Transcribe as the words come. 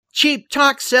Cheap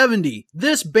Talk 70.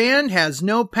 This band has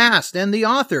no past, and the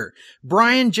author,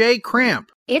 Brian J.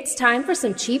 Cramp. It's time for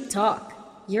some cheap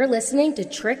talk. You're listening to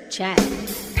Trick Chat.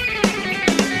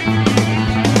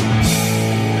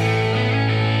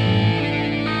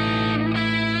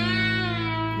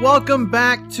 Welcome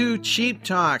back to Cheap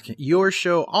Talk, your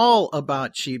show all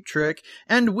about Cheap Trick,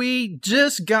 and we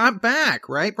just got back,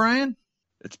 right, Brian?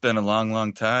 It's been a long,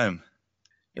 long time.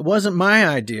 It wasn't my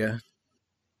idea.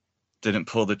 Didn't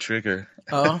pull the trigger.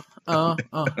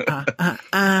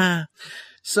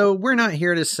 So we're not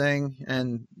here to sing,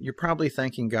 and you're probably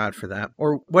thanking God for that,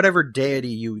 or whatever deity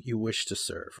you wish to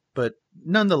serve. But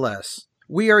nonetheless,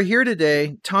 we are here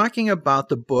today talking about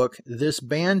the book, This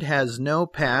Band Has No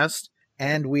Past,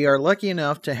 and we are lucky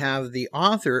enough to have the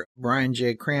author, Brian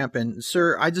J. Cramp. And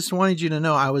sir, I just wanted you to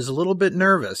know I was a little bit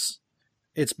nervous.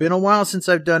 It's been a while since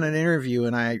I've done an interview,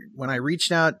 and when I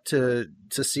reached out to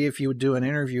see if you would do an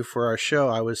interview for our show,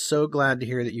 I was so glad to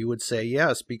hear that you would say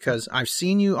yes, because I've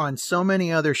seen you on so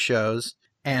many other shows,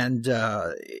 and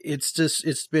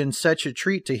it's been such a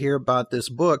treat to hear about this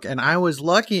book. And I was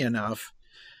lucky enough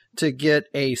to get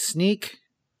a sneak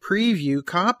preview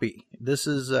copy. This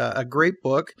is a great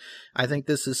book. I think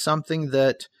this is something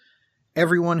that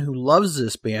everyone who loves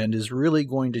this band is really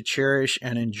going to cherish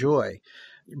and enjoy.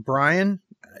 Brian,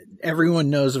 everyone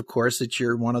knows, of course, that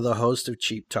you're one of the hosts of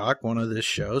Cheap Talk, one of this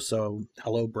show. So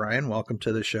hello, Brian. Welcome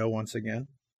to the show once again.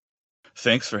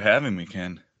 Thanks for having me,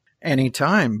 Ken.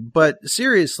 Anytime. But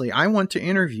seriously, I want to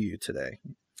interview you today.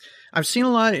 I've seen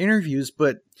a lot of interviews,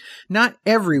 but not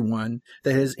everyone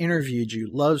that has interviewed you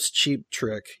loves Cheap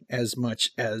Trick as much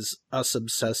as us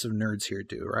obsessive nerds here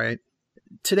do, right?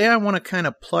 Today, I want to kind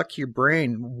of pluck your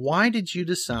brain. Why did you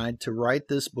decide to write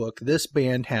this book, This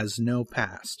Band Has No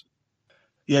Past?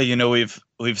 Yeah,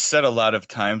 we've said a lot of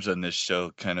times on this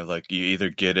show, kind of like you either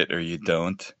get it or you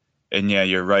don't. And yeah,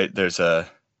 you're right.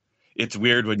 It's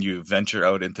weird when you venture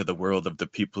out into the world of the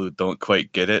people who don't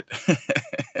quite get it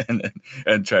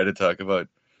and try to talk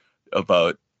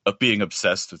about being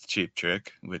obsessed with Cheap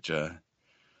Trick, which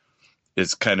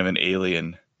is kind of an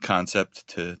alien concept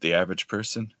to the average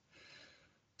person.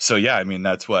 So yeah, I mean,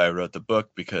 that's why I wrote the book,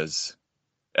 because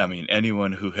I mean,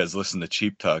 anyone who has listened to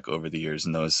Cheap Talk over the years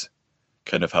knows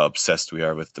kind of how obsessed we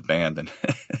are with the band. And,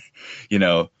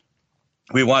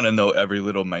 we want to know every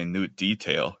little minute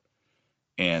detail.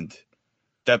 And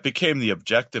that became the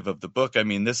objective of the book. I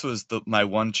mean, this was my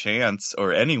one chance,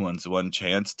 or anyone's one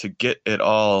chance, to get it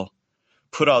all,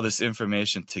 put all this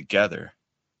information together,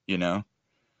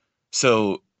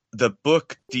 So the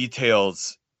book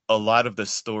details a lot of the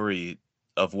story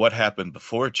of what happened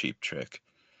before Cheap Trick.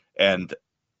 And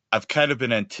I've kind of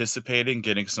been anticipating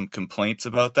getting some complaints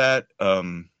about that.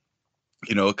 A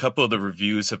couple of the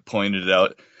reviews have pointed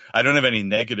out, I don't have any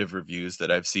negative reviews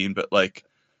that I've seen, but like,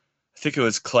 I think it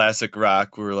was Classic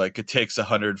Rock, where like it takes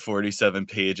 147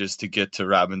 pages to get to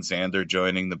Robin Zander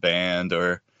joining the band,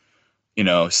 or,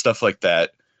 stuff like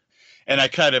that. And I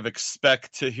kind of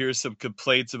expect to hear some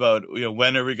complaints about,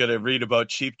 when are we going to read about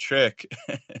Cheap Trick?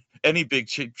 Any big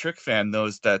Cheap Trick fan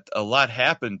knows that a lot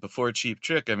happened before Cheap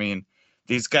Trick. I mean,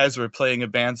 these guys were playing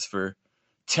in bands for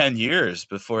 10 years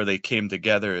before they came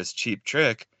together as Cheap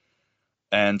Trick.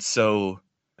 And so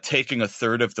taking a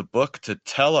third of the book to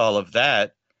tell all of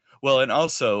that, well, and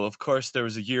also, of course, there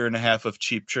was a year and a half of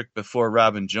Cheap Trick before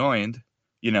Robin joined,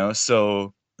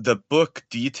 so the book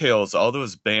details all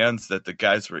those bands that the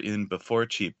guys were in before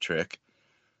Cheap Trick.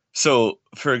 So,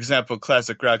 for example,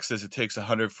 Classic Rock says it takes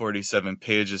 147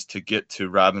 pages to get to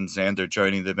Robin Zander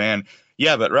joining the band.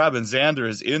 Yeah, but Robin Zander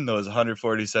is in those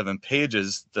 147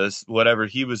 pages. Whatever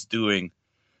he was doing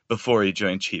before he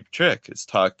joined Cheap Trick is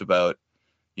talked about,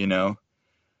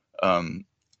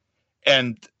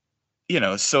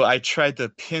 so I tried to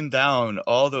pin down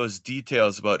all those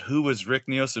details about who was Rick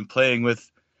Nielsen playing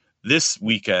with this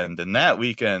weekend and that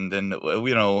weekend, and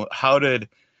how did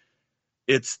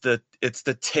it's the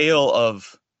tale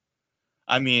of,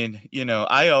 I mean,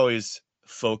 I always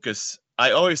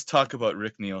talk about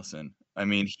Rick Nielsen. I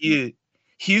mean,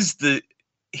 he's the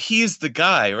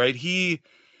guy, right?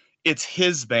 It's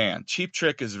his band. Cheap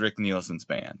Trick is Rick Nielsen's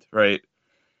band, right?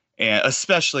 And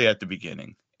especially at the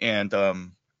beginning. And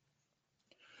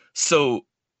so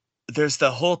there's the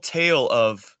whole tale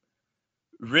of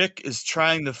Rick is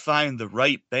trying to find the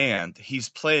right band. He's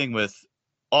playing with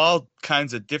all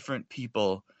kinds of different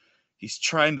people. He's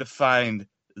trying to find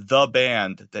the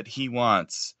band that he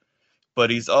wants, but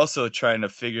he's also trying to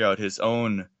figure out his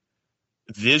own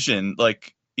vision.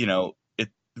 Like,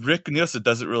 Rick Nielsen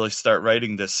doesn't really start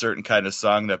writing this certain kind of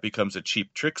song that becomes a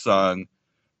Cheap Trick song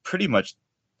pretty much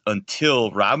until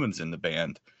Robin's in the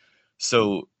band.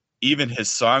 So even his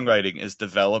songwriting is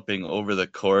developing over the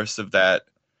course of that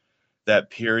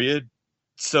period.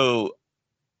 So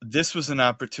this was an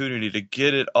opportunity to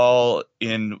get it all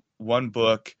in one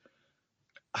book.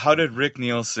 How did Rick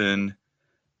Nielsen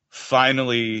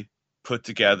finally put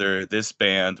together this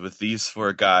band with these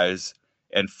four guys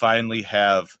and finally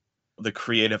have the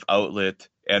creative outlet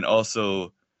and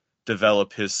also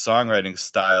develop his songwriting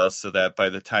style so that by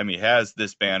the time he has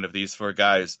this band of these four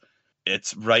guys,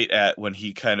 it's right at when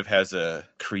he kind of has a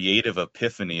creative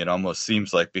epiphany, it almost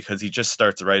seems like, because he just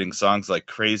starts writing songs like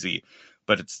crazy,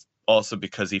 but it's also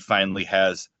because he finally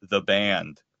has the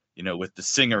band, with the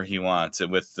singer he wants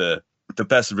and with the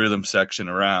best rhythm section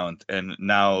around. And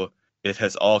now it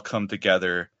has all come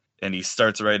together and he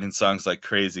starts writing songs like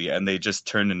crazy and they just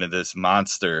turn into this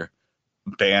monster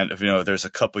band. There's a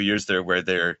couple years there where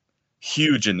they're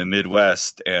huge in the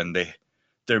Midwest and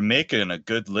they're making a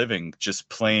good living just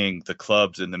playing the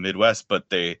clubs in the Midwest, but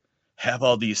they have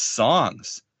all these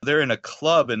songs. They're in a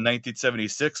club in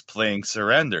 1976 playing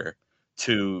Surrender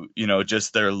to,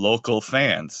 just their local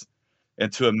fans.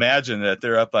 And to imagine that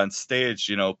they're up on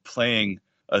stage, playing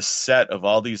a set of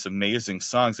all these amazing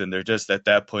songs, and they're just at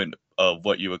that point of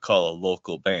what you would call a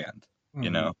local band,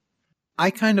 I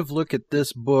kind of look at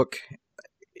this book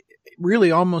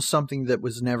really almost something that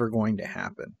was never going to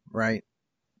happen, right?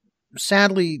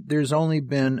 Sadly, there's only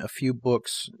been a few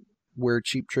books where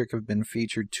Cheap Trick have been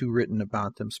featured, 2 written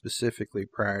about them specifically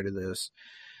prior to this.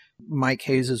 Mike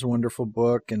Hayes' wonderful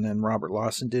book, and then Robert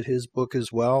Lawson did his book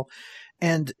as well.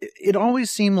 And it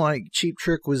always seemed like Cheap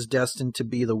Trick was destined to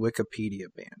be the Wikipedia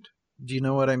band. Do you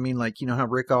know what I mean? Like, how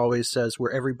Rick always says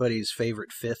we're everybody's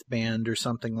favorite fifth band or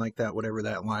something like that, whatever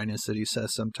that line is that he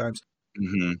says sometimes.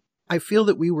 Mm-hmm. I feel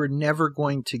that we were never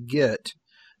going to get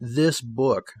this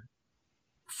book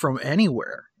from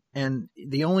anywhere. And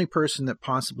the only person that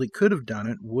possibly could have done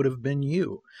it would have been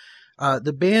you.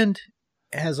 The band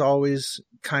has always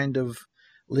kind of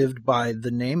lived by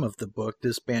the name of the book,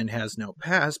 This Band Has No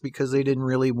Past, because they didn't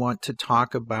really want to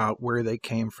talk about where they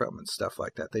came from and stuff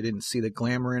like that. They didn't see the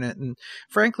glamour in it. And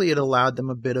frankly, it allowed them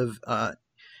a bit of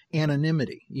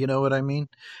anonymity. You know what I mean?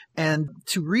 And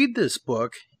to read this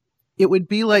book, it would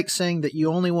be like saying that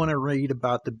you only want to read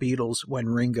about the Beatles when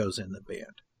Ringo's in the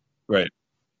band. Right.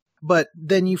 But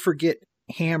then you forget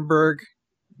Hamburg,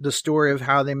 the story of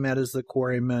how they met as the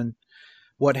Quarrymen,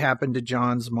 what happened to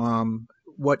John's mom,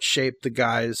 what shaped the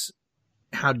guys,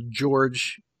 how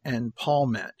George and Paul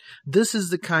met. This is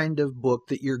the kind of book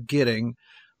that you're getting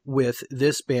with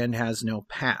This Band Has No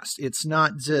Past. It's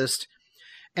not just,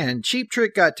 and Cheap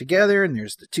Trick got together, and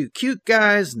there's the 2 cute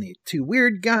guys and the 2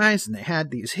 weird guys, and they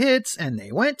had these hits, and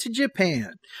they went to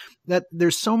Japan. That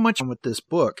there's so much with this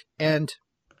book. And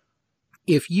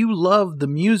if you love the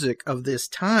music of this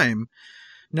time,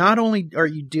 not only are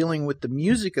you dealing with the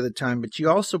music of the time, but you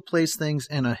also place things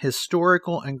in a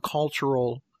historical and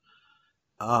cultural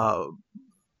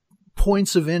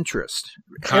points of interest.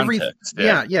 Context,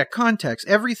 Context.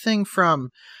 Everything from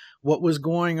what was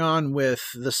going on with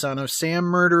the Son of Sam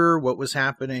murder, what was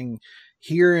happening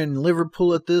here in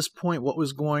Liverpool at this point, what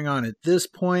was going on at this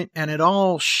point, and it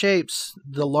all shapes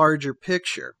the larger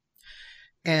picture.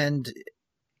 And,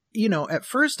 at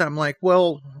first I'm like,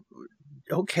 well,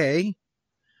 okay,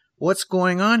 what's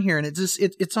going on here? And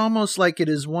it's almost like it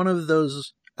is one of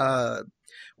those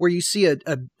where you see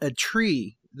a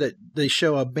tree that they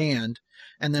show a band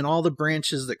and then all the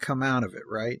branches that come out of it,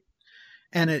 right?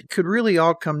 And it could really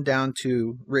all come down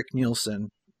to Rick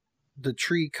Nielsen. The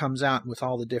tree comes out with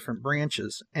all the different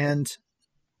branches. And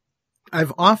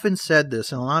I've often said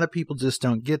this, and a lot of people just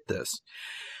don't get this.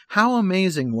 How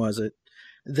amazing was it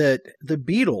that the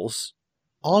Beatles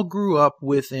all grew up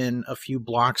within a few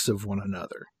blocks of one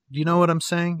another? Do you know what I'm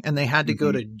saying? And they had to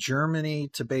go to Germany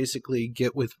to basically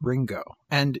get with Ringo.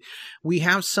 And we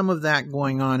have some of that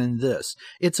going on in this.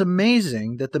 It's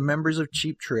amazing that the members of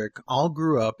Cheap Trick all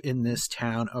grew up in this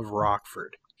town of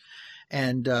Rockford.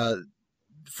 And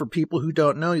for people who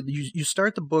don't know, you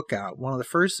start the book out. One of the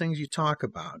first things you talk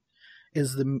about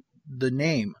is the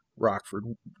name Rockford.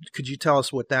 Could you tell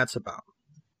us what that's about?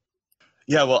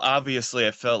 Yeah, well, obviously,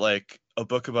 I felt like a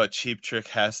book about Cheap Trick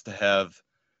has to have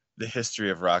the history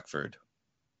of Rockford.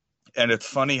 And it's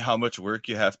funny how much work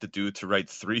you have to do to write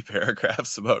 3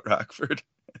 paragraphs about Rockford.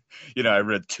 I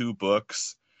read 2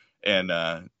 books and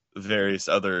various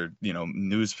other,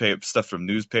 newspaper stuff from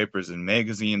newspapers and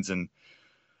magazines. And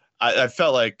I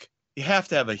felt like you have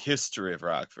to have a history of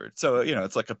Rockford. So,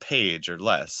 it's like a page or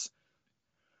less.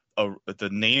 The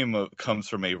name comes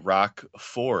from a rock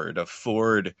ford. A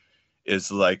ford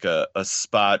is like a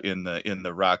spot in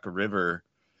the Rock River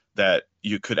that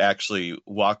you could actually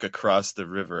walk across the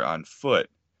river on foot.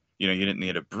 You didn't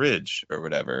need a bridge or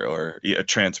whatever, or a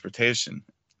transportation.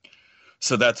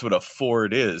 So that's what a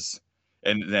ford is.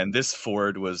 And then this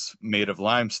ford was made of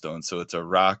limestone, so it's a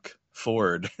rock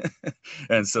ford.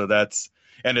 And so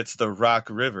and it's the Rock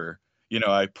River.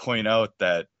 I point out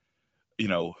that,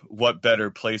 what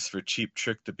better place for Cheap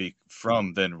Trick to be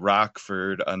from than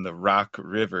Rockford on the Rock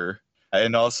River.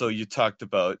 And also, you talked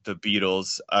about the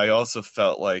Beatles. I also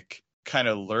felt like kind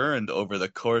of learned over the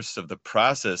course of the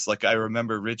process. Like, I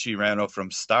remember Richie Rano from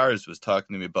Stars was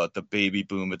talking to me about the baby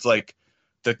boom. It's like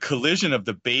the collision of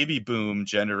the baby boom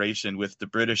generation with the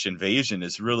British invasion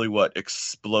is really what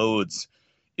explodes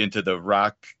into the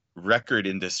rock record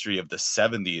industry of the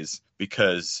 70s,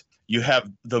 because you have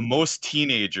the most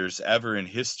teenagers ever in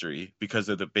history because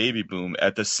of the baby boom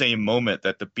at the same moment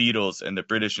that the Beatles and the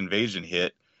British invasion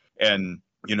hit. And,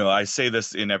 I say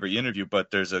this in every interview,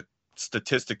 but there's a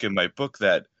statistic in my book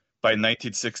that by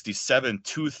 1967,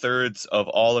 2/3 of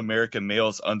all American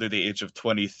males under the age of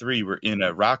 23 were in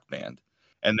a rock band.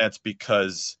 And that's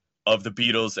because of the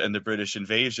Beatles and the British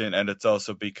invasion. And it's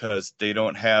also because they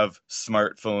don't have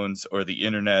smartphones or the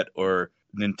internet or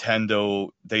Nintendo.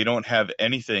 They don't have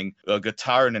anything, a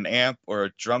guitar and an amp or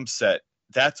a drum set.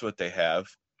 That's what they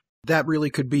have. That really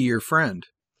could be your friend.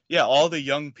 Yeah, all the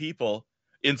young people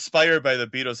inspired by the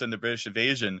Beatles and the British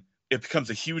invasion, it becomes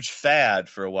a huge fad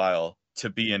for a while to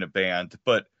be in a band.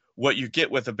 But what you get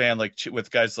with a band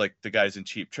with guys like the guys in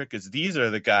Cheap Trick is these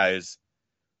are the guys.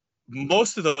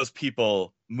 Most of those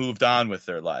people moved on with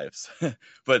their lives,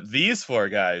 but these four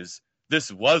guys,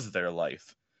 this was their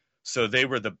life. So they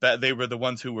were they were the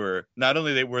ones who were not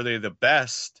only were they the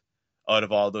best out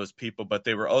of all those people, but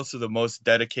they were also the most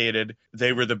dedicated.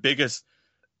 They were the biggest.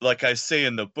 Like I say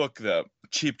in the book, the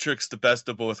Cheap Trick's the best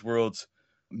of both worlds.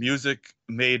 Music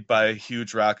made by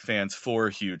huge rock fans for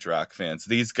huge rock fans.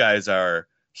 These guys are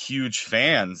huge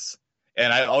fans.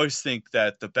 And I always think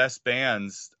that the best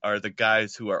bands are the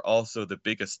guys who are also the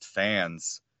biggest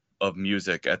fans of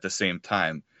music at the same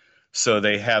time. So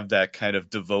they have that kind of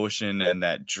devotion and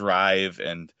that drive.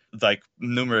 And like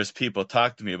numerous people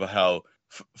talk to me about how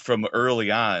from early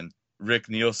on, Rick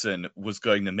Nielsen was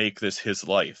going to make this his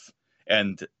life.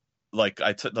 And like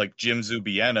Jim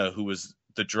Zubiena, who was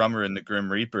the drummer in the Grim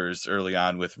Reapers early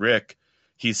on with Rick,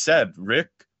 he said Rick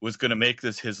was going to make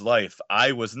this his life.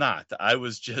 I was not. I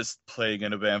was just playing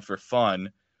in a band for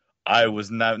fun. I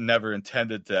was never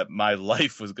intended that my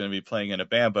life was going to be playing in a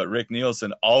band. But Rick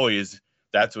Nielsen always,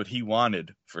 that's what he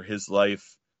wanted for his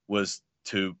life, was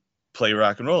to play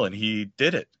rock and roll, and he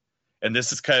did it. And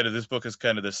this book is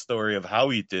kind of the story of how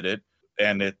he did it.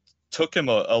 And it took him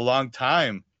a long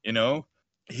time.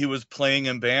 He was playing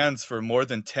in bands for more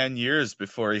than 10 years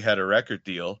before he had a record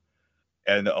deal,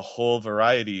 and a whole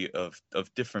variety of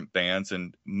different bands,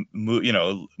 and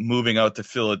moving out to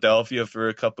Philadelphia for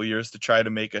a couple years to try to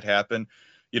make it happen.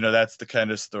 That's the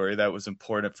kind of story that was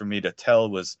important for me to tell,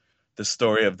 was the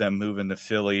story of them moving to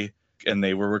Philly, and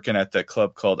they were working at that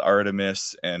club called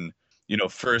Artemis. And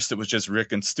first it was just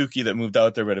Rick and Stookie that moved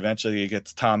out there, but eventually it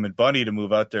gets Tom and Bunny to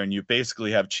move out there, and you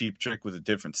basically have Cheap Trick with a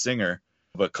different singer,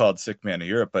 but called Sick Man of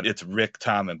Europe, but it's Rick,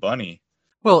 Tom, and Bunny.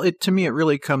 Well, to me, it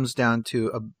really comes down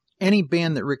to any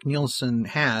band that Rick Nielsen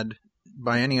had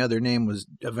by any other name was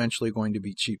eventually going to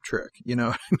be Cheap Trick. You know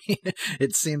what I mean?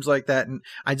 It seems like that. And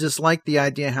I just like the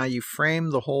idea how you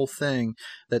frame the whole thing,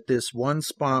 that this one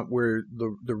spot where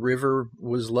the river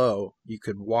was low, you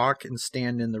could walk and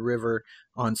stand in the river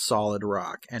on solid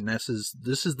rock. And this is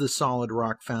the solid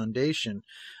rock foundation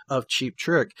of Cheap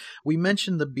Trick. We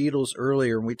mentioned the Beatles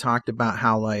earlier, and we talked about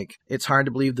how, like, it's hard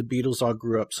to believe the Beatles all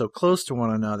grew up so close to one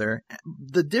another.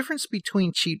 The difference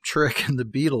between Cheap Trick and the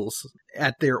Beatles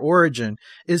at their origin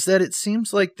is that it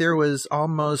seems like there was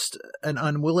almost an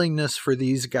unwillingness for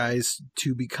these guys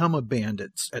to become a band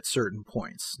at certain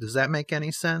points. Does that make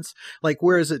any sense? Like,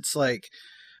 whereas it's like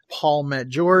Paul met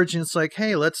George and it's like,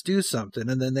 hey, let's do something.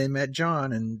 And then they met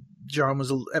John, and John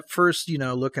was at first,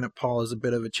 looking at Paul as a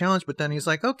bit of a challenge, but then he's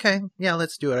like, okay, yeah,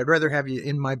 let's do it. I'd rather have you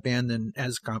in my band than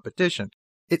as competition.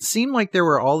 It seemed like there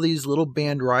were all these little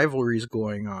band rivalries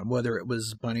going on, whether it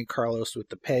was Bunny Carlos with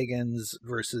the Pagans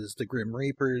versus the Grim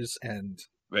Reapers. And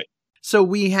right. So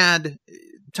we had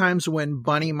times when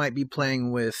Bunny might be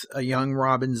playing with a young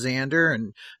Robin Zander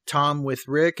and Tom with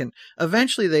Rick, and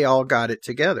eventually they all got it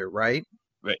together, right?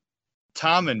 Right.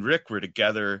 Tom and Rick were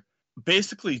together.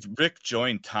 Basically, Rick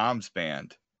joined Tom's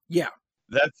band. Yeah.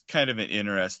 That's kind of an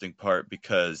interesting part,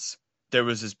 because there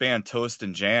was this band Toast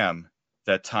and Jam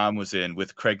that Tom was in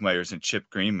with Craig Myers and Chip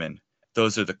Greenman.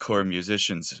 Those are the core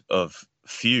musicians of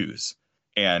Fuse.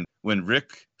 And when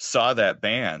Rick saw that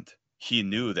band, he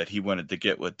knew that he wanted to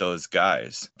get with those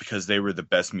guys because they were the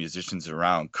best musicians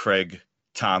around. Craig,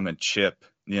 Tom, and Chip.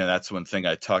 That's one thing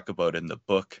I talk about in the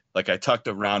book. Like, I talked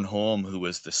to Ron Holm, who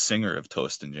was the singer of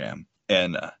Toast and Jam,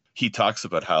 and he talks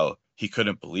about how he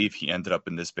couldn't believe he ended up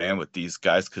in this band with these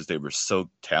guys because they were so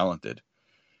talented.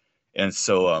 And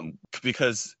so,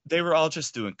 because they were all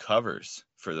just doing covers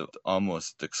for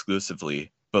almost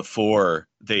exclusively before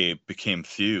they became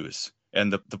Fuse.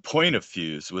 And the point of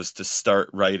Fuse was to start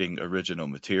writing original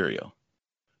material.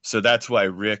 So that's why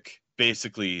Rick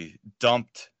basically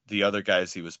dumped the other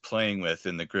guys he was playing with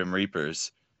in the Grim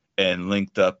Reapers and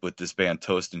linked up with this band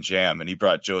Toast and Jam. And he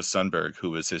brought Joe Sundberg,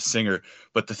 who was his singer.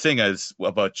 But the thing is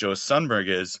about Joe Sundberg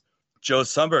is Joe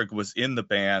Sundberg was in the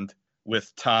band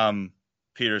with Tom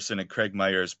Peterson and Craig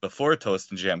Myers before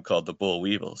Toast and Jam, called the Bull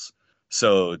Weevils.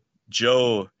 So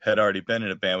Joe had already been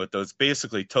in a band with those.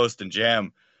 Basically, Toast and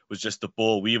Jam was just the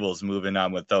Bull Weevils moving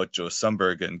on without Joe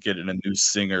Sundberg and getting a new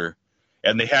singer.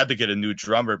 And they had to get a new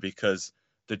drummer because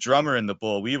the drummer in the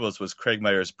Bull Weevils was Craig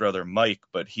Myers' brother Mike,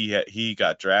 but he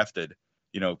got drafted,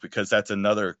 because that's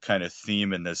another kind of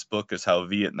theme in this book, is how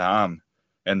Vietnam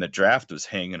and the draft was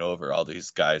hanging over all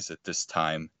these guys at this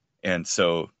time. And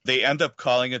so they end up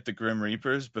calling it the Grim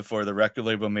Reapers before the record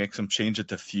label makes them change it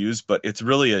to Fuse, but it's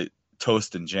really a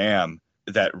Toast and Jam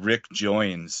that Rick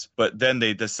joins. But then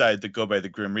they decide to go by the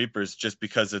Grim Reapers just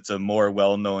because it's a more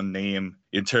well-known name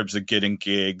in terms of getting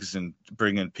gigs and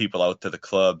bringing people out to the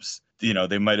clubs.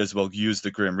 They might as well use the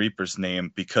Grim Reapers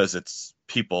name because it's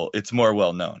more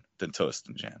well-known than Toast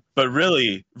and Jam. But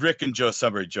really, Rick and Joe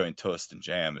Sundberg joined Toast and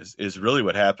Jam is really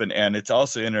what happened. And it's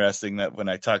also interesting that when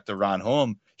I talked to Ron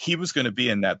Holm, he was going to be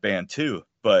in that band too,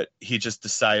 but he just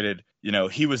decided,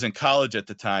 he was in college at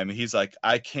the time. And he's like,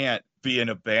 I can't be in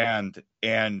a band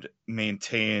and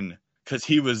maintain, because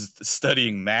he was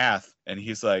studying math. And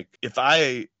he's like, if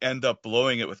I end up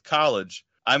blowing it with college,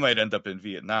 I might end up in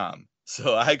Vietnam.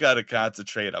 So I got to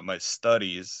concentrate on my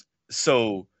studies.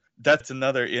 So that's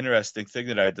another interesting thing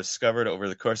that I discovered over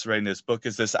the course of writing this book,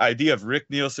 is this idea of Rick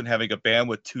Nielsen having a band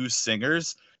with two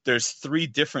singers. There's 3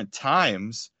 different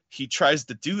times he tries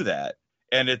to do that.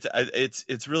 And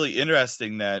it's really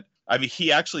interesting that,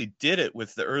 he actually did it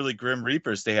with the early Grim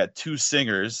Reapers. They had 2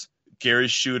 singers, Gary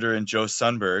Shooter and Joe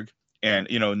Sundberg. And,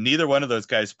 neither one of those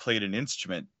guys played an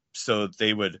instrument. So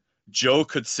Joe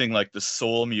could sing like the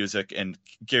soul music and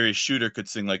Gary Shooter could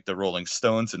sing like the Rolling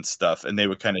Stones and stuff. And they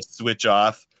would kind of switch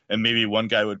off, and maybe one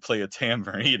guy would play a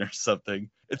tambourine or something.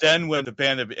 Then when the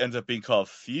band ends up being called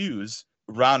Fuse,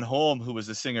 Ron Holm, who was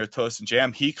the singer of Toast and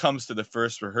Jam, he comes to the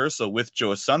first rehearsal with Joe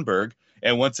Sundberg.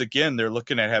 And once again, they're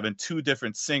looking at having 2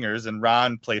 different singers, and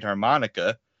Ron played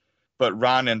harmonica. But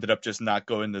Ron ended up just not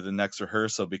going to the next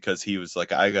rehearsal because he was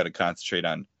like, I got to concentrate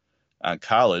on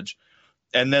college.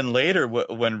 And then later,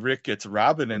 when Rick gets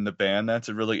Robin in the band, that's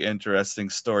a really interesting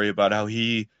story about how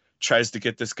he tries to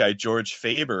get this guy, George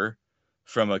Faber,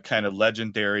 from a kind of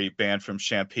legendary band from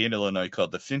Champaign, Illinois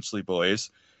called the Finchley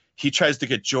Boys. He tries to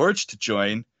get George to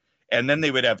join, and then they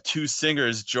would have 2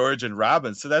 singers, George and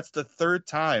Robin. So that's the 3rd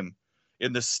time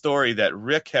in the story that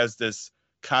Rick has this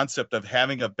concept of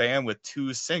having a band with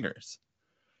 2 singers.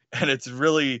 And it's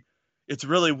really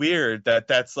weird that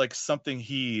that's like something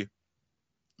he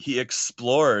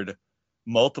explored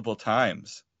multiple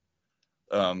times.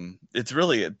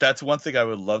 That's one thing I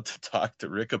would love to talk to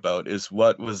Rick about, is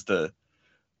what was the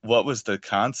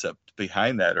concept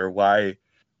behind that, or why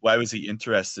was he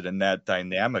interested in that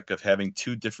dynamic of having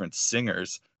 2 different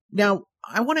singers? Now,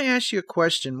 I want to ask you a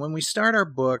question. When we start our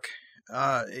book,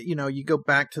 you go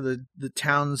back to the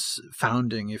town's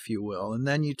founding, if you will, and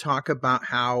then you talk about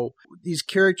how these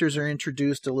characters are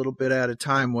introduced a little bit at a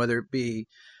time, whether it be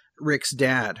Rick's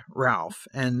dad, Ralph,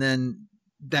 and then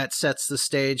that sets the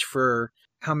stage for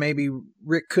how maybe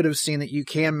Rick could have seen that you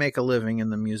can make a living in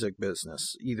the music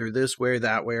business, either this way or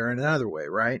that way or another way,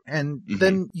 right? And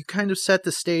then you kind of set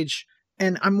the stage.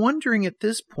 And I'm wondering at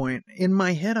this point, in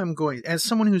my head, I'm going, as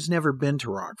someone who's never been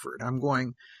to Rockford, I'm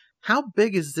going, how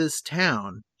big is this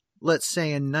town, let's say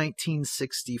in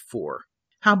 1964?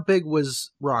 How big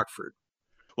was Rockford?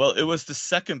 Well, it was the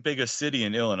 2nd biggest city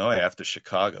in Illinois after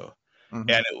Chicago.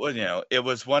 And it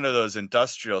was one of those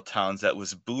industrial towns that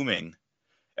was booming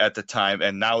at the time,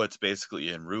 and now it's basically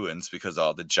in ruins because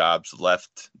all the jobs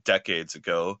left decades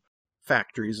ago.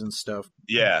 Factories and stuff.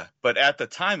 Yeah, but at the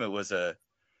time it was a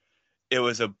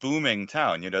booming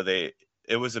town.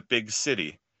 It was a big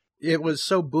city. It was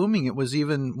so booming. It was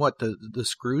even the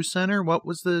Screw Center. What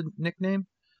was the nickname?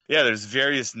 Yeah, there's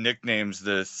various nicknames,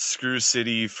 the Screw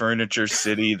City, Furniture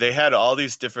City. They had all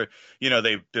these different,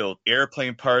 they built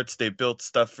airplane parts. They built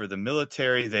stuff for the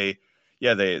military.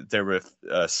 There were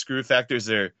screw factories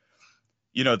there.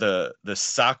 the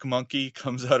sock monkey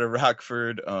comes out of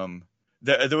Rockford.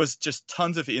 There was just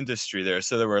tons of industry there,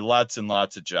 so there were lots and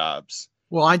lots of jobs.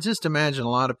 Well, I just imagine a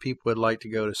lot of people would like to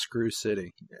go to Screw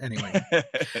City anyway.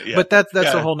 Yeah. But that's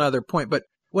Yeah. a whole nother point. But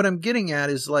what I'm getting at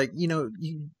is like,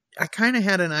 I kind of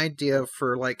had an idea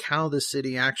for like how the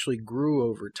city actually grew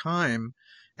over time.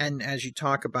 And as you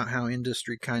talk about how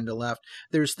industry kind of left,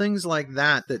 there's things like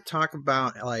that talk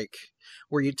about like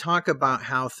where you talk about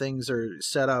how things are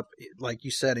set up, like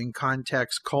you said, in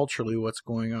context culturally, what's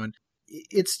going on.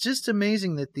 It's just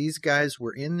amazing that these guys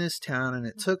were in this town and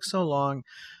it took so long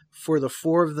for the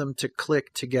four of them to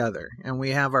click together. And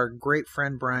we have our great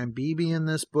friend Brian Beebe in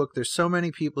this book. There's so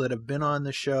many people that have been on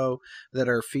the show that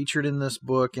are featured in this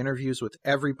book, interviews with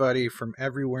everybody from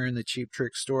everywhere in the Cheap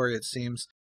Trick story, it seems.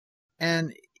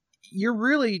 And you're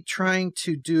really trying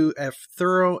to do a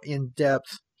thorough,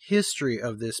 in-depth history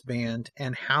of this band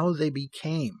and how they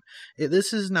became.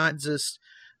 This is not just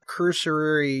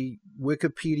cursory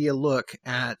Wikipedia look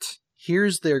at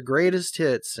here's their greatest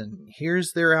hits and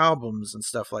here's their albums and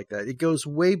stuff like that. It goes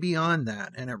way beyond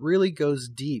that, and it really goes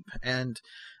deep. And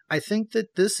I think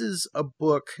that this is a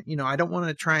book, I don't want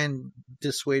to try and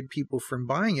dissuade people from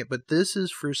buying it, but this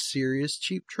is for serious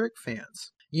Cheap Trick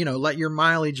fans. Let your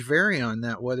mileage vary on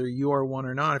that, whether you are one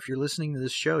or not. If you're listening to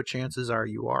this show, chances are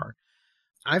you are.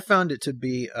 I found it to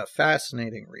be a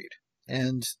fascinating read.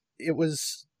 And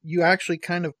you actually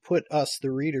kind of put us, the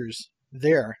readers,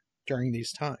 there during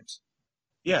these times.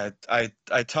 Yeah, I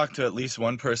talked to at least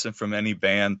one person from any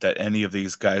band that any of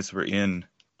these guys were in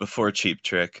before Cheap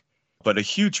Trick. But a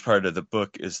huge part of the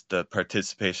book is the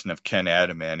participation of Ken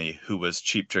Adamany, who was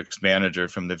Cheap Trick's manager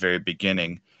from the very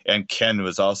beginning. And Ken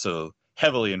was also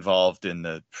heavily involved in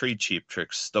the pre-Cheap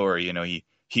Trick story.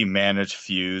 He managed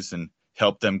Fuse and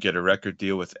helped them get a record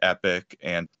deal with Epic.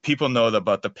 And people know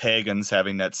about the Pagans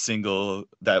having that single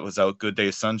that was out, Good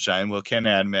Day Sunshine. Well, Ken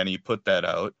Adamany put that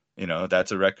out.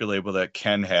 That's a record label that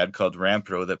Ken had called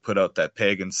Rampro that put out that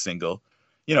Pagans single.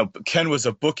 Ken was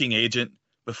a booking agent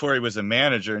before he was a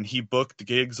manager, and he booked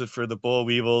gigs for the Boll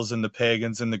Weevils and the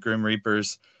Pagans and the Grim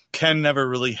Reapers. Ken never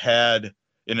really had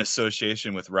an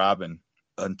association with Robin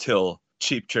until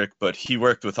Cheap Trick, but he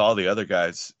worked with all the other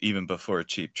guys even before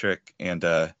Cheap Trick. And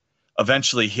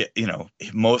eventually,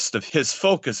 most of his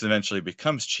focus eventually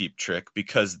becomes Cheap Trick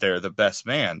because they're the best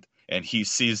band, and he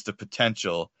sees the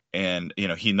potential, and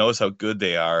he knows how good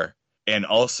they are. And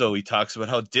also he talks about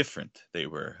how different they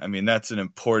were. I mean, that's an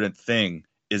important thing,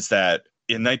 is that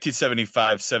in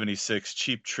 1975-76,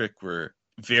 Cheap Trick were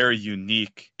very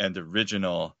unique and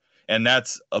original. And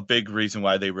that's a big reason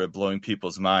why they were blowing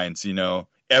people's minds.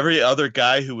 Every other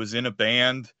guy who was in a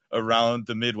band around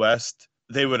the Midwest,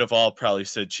 they would have all probably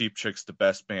said Cheap Trick's the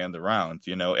best band around,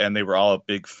 and they were all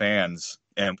big fans.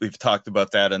 And we've talked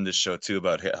about that on this show too,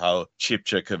 about how Cheap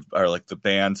Trick are like the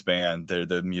band's band. They're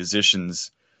the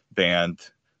musicians' band,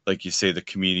 like you say, the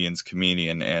comedian's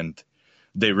comedian. And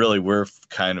they really were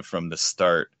kind of from the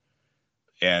start.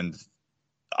 And,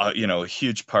 a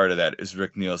huge part of that is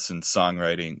Rick Nielsen's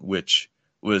songwriting, which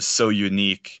was so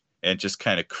unique and just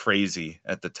kind of crazy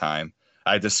at the time.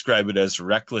 I describe it as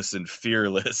reckless and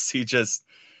fearless.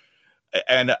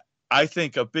 And I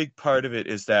think a big part of it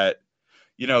is that,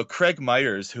 Craig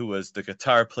Myers, who was the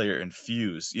guitar player in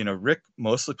Fuse, Rick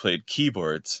mostly played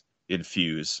keyboards in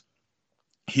Fuse.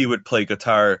 He would play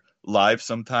guitar live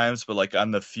sometimes, but like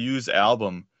on the Fuse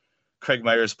album, Craig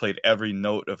Myers played every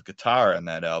note of guitar on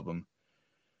that album.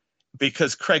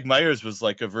 Because Craig Myers was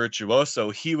like a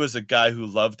virtuoso. He was a guy who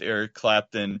loved Eric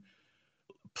Clapton,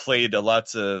 played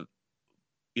lots of,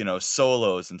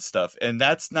 solos and stuff. And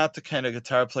that's not the kind of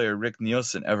guitar player Rick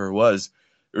Nielsen ever was.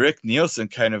 Rick Nielsen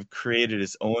kind of created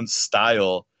his own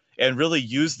style and really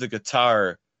used the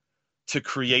guitar to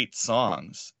create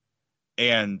songs.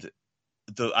 And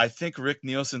I think Rick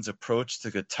Nielsen's approach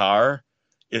to guitar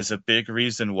is a big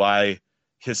reason why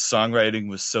his songwriting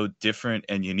was so different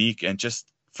and unique and just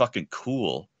fucking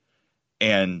cool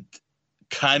and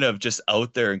kind of just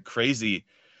out there and crazy.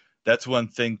 That's one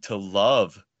thing to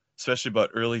love, especially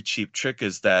about early Cheap Trick,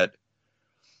 is that,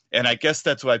 and I guess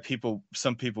that's why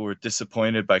some people were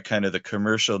disappointed by kind of the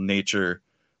commercial nature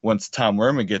once Tom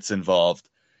Werman gets involved.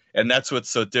 And that's what's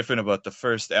so different about the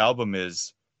first album,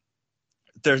 is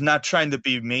they're not trying to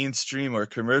be mainstream or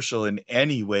commercial in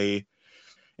any way.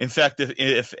 In fact,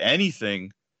 if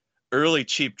anything, early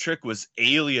Cheap Trick was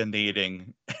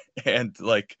alienating and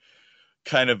like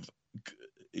kind of,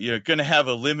 you're going to have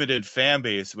a limited fan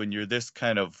base when you're this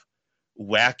kind of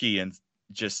wacky and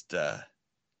just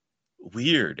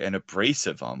weird and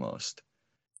abrasive almost.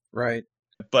 Right.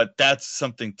 But that's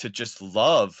something to just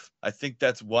love. I think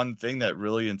that's one thing that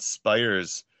really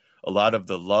inspires a lot of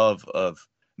the love of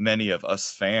many of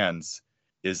us fans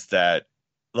is that,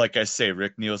 like I say,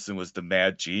 Rick Nielsen was the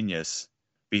mad genius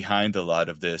behind a lot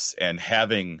of this, and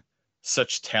having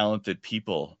such talented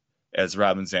people as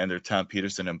Robin Zander, Tom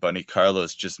Peterson, and Bunny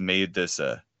Carlos just made this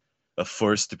a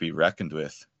force to be reckoned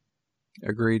with.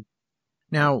 Agreed.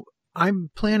 Now, I'm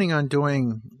planning on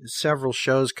doing several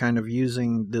shows kind of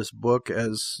using this book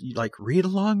as like read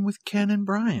along with Ken and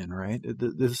Brian, right?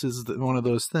 This is one of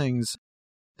those things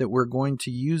that we're going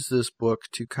to use this book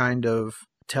to kind of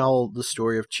tell the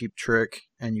story of Cheap Trick,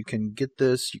 and you can get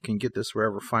this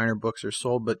wherever finer books are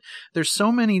sold. But there's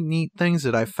so many neat things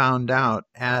that I found out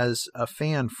as a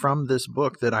fan from this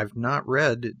book that I've not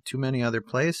read too many other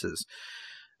places.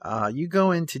 You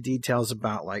go into details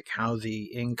about like how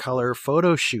the in-color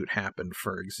photo shoot happened,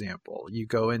 for example. You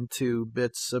go into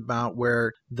bits about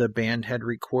where the band had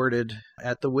recorded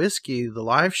at the Whiskey, the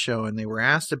live show, and they were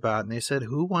asked about it, and they said,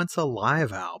 who wants a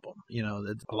live album? You know,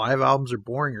 that live albums are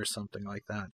boring or something like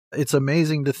that. It's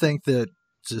amazing to think that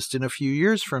just in a few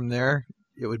years from there,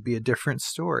 it would be a different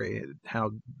story,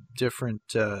 how different,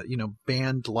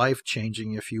 band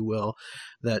life-changing, if you will,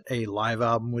 that a live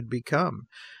album would become.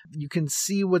 You can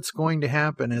see what's going to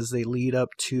happen as they lead up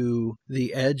to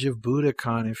the edge of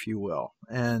Budokan, if you will,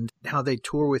 and how they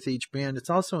tour with each band. It's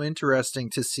also interesting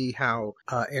to see how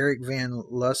Eric Van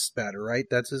Lustbader, right?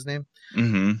 That's his name?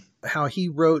 Mm-hmm. How he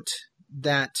wrote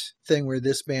that thing where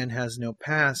this band has no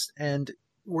past, and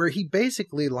where he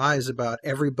basically lies about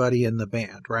everybody in the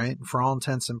band, right? For all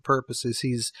intents and purposes,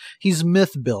 he's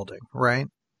myth building, right?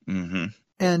 Mm-hmm.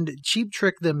 And Cheap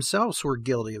Trick themselves were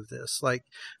guilty of this. Like,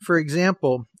 for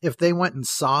example, if they went and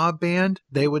saw a band,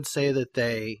 they would say that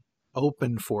they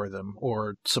opened for them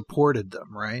or supported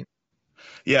them, right?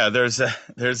 Yeah, there's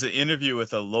an interview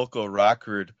with a local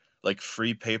Rockford, like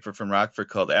free paper from Rockford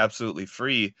called Absolutely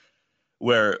Free,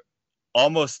 where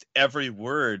almost every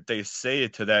word they say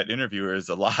to that interviewer is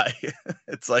a lie.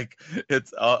 It's like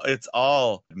it's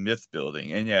all myth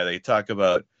building. And yeah, they talk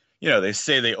about, they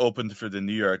say they opened for the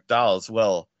New York Dolls.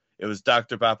 Well, it was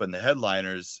Dr. Bop and the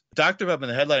Headliners. Dr. Bop and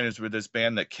the Headliners were this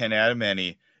band that Ken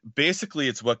Adamany, basically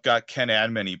it's what got Ken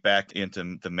Adamany back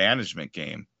into the management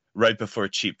game right before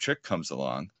Cheap Trick comes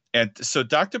along. And so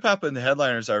Dr. Pop and the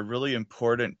Headliners are really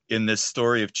important in this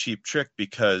story of Cheap Trick,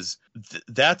 because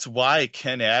that's why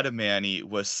Ken Adamany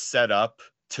was set up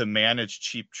to manage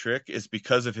Cheap Trick, is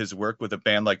because of his work with a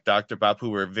band like Dr. Bop,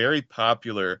 who were very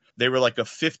popular. They were like a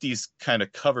 50s kind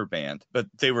of cover band, but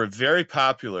they were very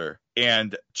popular.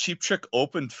 And Cheap Trick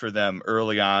opened for them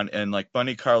early on. And like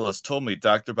Bunny Carlos told me,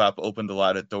 Dr. Bop opened a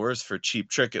lot of doors for Cheap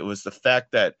Trick. It was the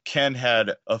fact that Ken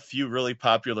had a few really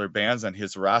popular bands on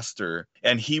his roster,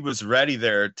 and he was ready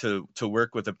there to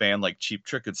work with a band like Cheap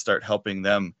Trick and start helping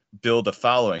them build a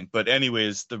following. But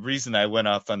anyways, the reason I went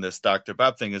off on this Dr.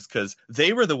 Bop thing is because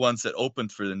they were the ones that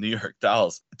opened for the New York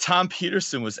Dolls. Tom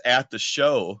Peterson was at the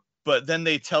show, but then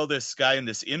they tell this guy in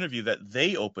this interview that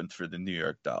they opened for the New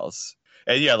York Dolls.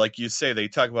 And yeah, like you say, they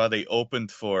talk about how they opened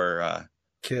for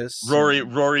Kiss,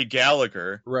 Rory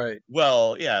Gallagher. Right.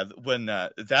 Well, yeah, when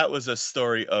that was a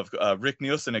story of Rick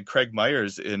Nielsen and Craig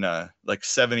Myers in like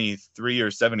 73 or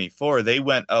 74. They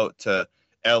went out to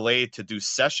LA to do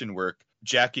session work.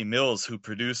 Jackie Mills, who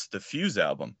produced the Fuse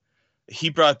album,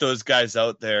 he brought those guys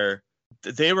out there.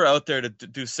 They were out there to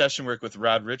do session work with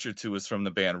Rod Richards, who was from the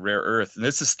band Rare Earth. And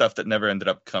this is stuff that never ended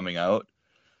up coming out.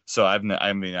 So I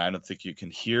don't think you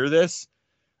can hear this.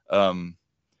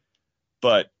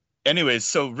 But anyways,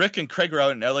 so Rick and Craig were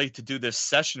out in LA to do this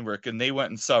session work, and they went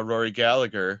and saw Rory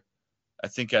Gallagher, I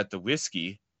think at the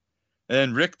Whiskey. And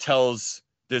then Rick tells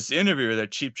this interviewer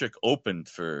that Cheap Trick opened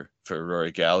for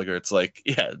Rory Gallagher. It's like,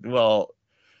 yeah, well,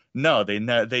 no, they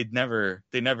never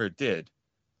did.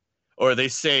 Or they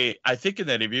say, I think in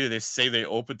that interview, they say they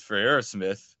opened for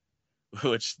Aerosmith,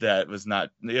 which that was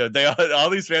not, all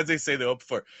these fans they say they opened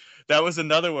for. That was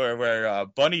another where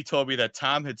Bunny told me that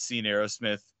Tom had seen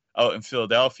Aerosmith out in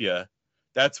Philadelphia.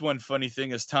 That's one funny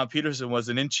thing, is Tom Peterson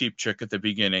wasn't in Cheap Trick at the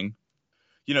beginning.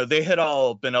 They had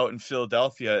all been out in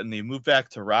Philadelphia and they moved back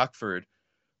to Rockford.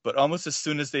 But almost as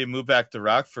soon as they moved back to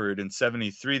Rockford in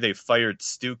 73, they fired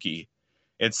Stookie.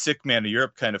 And Sick Man of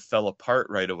Europe kind of fell apart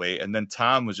right away. And then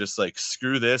Tom was just like,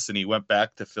 screw this. And he went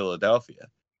back to Philadelphia.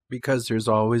 Because there's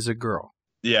always a girl.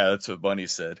 Yeah, that's what Bunny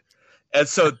said. And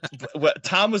so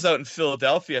Tom was out in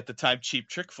Philadelphia at the time Cheap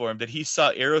Trick formed, that he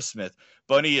saw Aerosmith.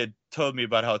 Bunny had told me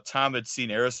about how Tom had seen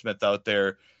Aerosmith out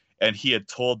there, and he had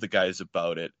told the guys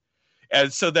about it.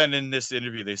 And so then in this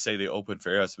interview, they say they opened for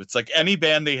Aerosmith. It's like any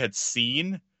band they had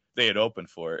seen, they had opened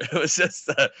for. It was just,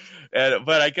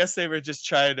 but I guess they were just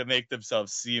trying to make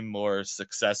themselves seem more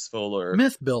successful, or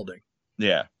myth building.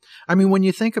 Yeah. I mean, when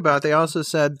you think about it, they also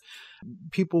said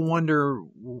people wonder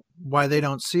why they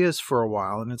don't see us for a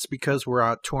while, and it's because we're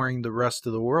out touring the rest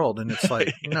of the world. And it's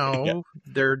like, no, Yeah.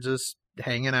 they're just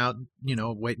hanging out,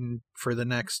 waiting for the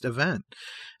next event.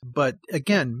 But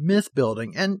again, myth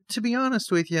building. And to be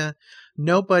honest with you,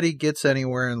 nobody gets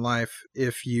anywhere in life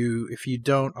if you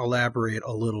don't elaborate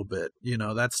a little bit.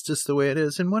 That's just the way it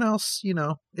is. And what else?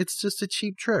 It's just a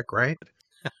cheap trick, right?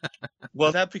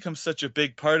 Well, that becomes such a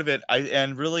big part of it.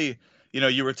 And really,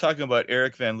 you were talking about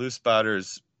Eric Van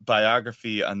Loosbotter's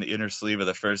biography on the inner sleeve of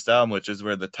the first album, which is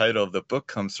where the title of the book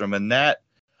comes from. And that,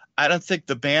 I don't think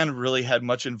the band really had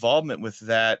much involvement with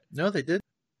that. No, they did.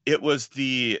 It was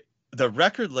the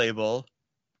record label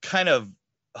kind of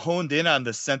honed in on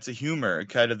the sense of humor and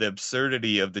kind of the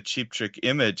absurdity of the Cheap Trick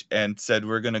image and said,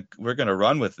 we're gonna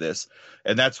run with this.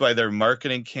 And that's why their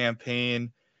marketing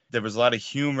campaign, there was a lot of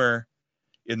humor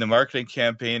in the marketing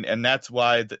campaign. And that's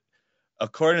why,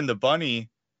 according to Bunny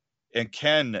and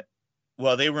Ken,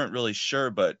 well, they weren't really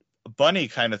sure, but Bunny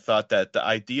kind of thought that the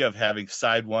idea of having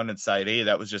side 1 and side A,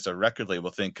 that was just a record label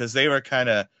thing, because they were kind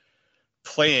of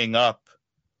playing up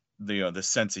the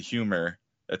sense of humor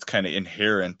that's kind of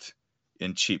inherent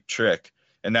in Cheap Trick.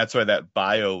 And that's why that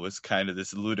bio was kind of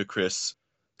this ludicrous,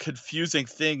 confusing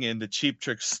thing in the Cheap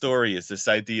Trick story, is this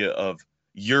idea of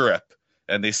Europe.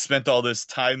 And they spent all this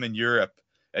time in Europe.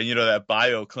 And, that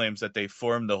bio claims that they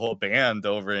formed the whole band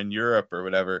over in Europe or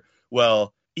whatever.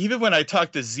 Well, even when I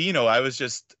talked to Zeno, I was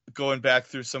just going back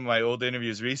through some of my old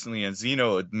interviews recently, and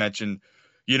Zeno had mentioned,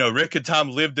 Rick and Tom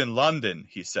lived in London,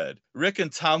 he said. Rick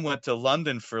and Tom went to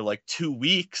London for like 2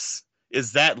 weeks.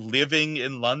 Is that living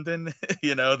in London?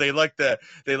 They like to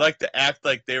act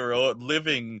like they were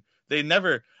living. They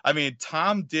never,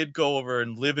 Tom did go over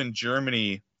and live in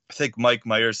Germany. I think Mike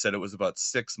Myers said it was about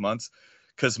 6 months,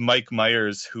 because Mike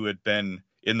Myers, who had been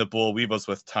in the Boll Weevils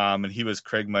with Tom, and he was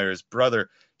Craig Myers' brother,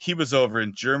 he was over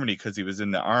in Germany because he was in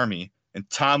the army, and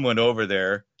Tom went over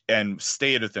there and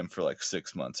stayed with him for like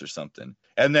 6 months or something.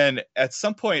 And then at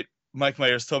some point, Mike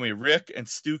Myers told me Rick and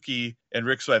Stookie and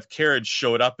Rick's wife Karen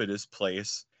showed up at his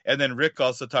place. And then Rick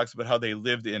also talks about how they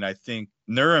lived in, I think,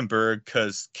 Nuremberg,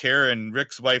 because Karen,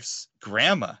 Rick's wife's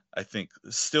grandma, I think,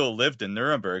 still lived in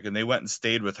Nuremberg, and they went and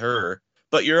stayed with her.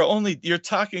 But you're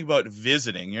talking about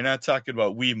visiting. You're not talking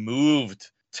about we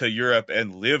moved to Europe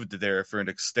and lived there for an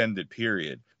extended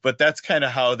period. But that's kind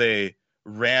of how they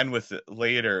ran with it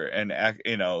later, and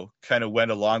kind of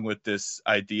went along with this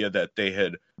idea that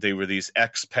they were these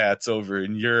expats over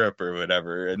in Europe or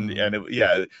whatever. And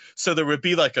so there would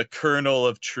be like a kernel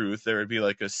of truth, there would be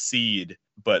like a seed,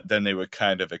 but then they would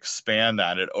kind of expand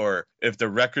on it. Or if the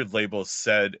record label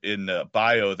said in the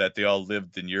bio that they all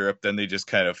lived in Europe, then they just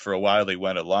kind of, for a while, they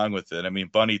went along with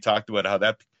it. Bunny talked about how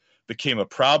that became a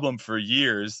problem for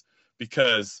years,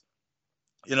 because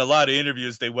in a lot of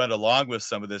interviews, they went along with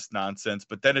some of this nonsense,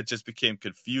 but then it just became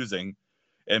confusing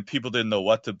and people didn't know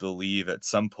what to believe at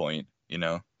some point,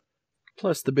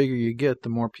 Plus, the bigger you get, the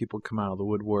more people come out of the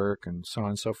woodwork and so on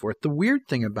and so forth. The weird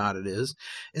thing about it is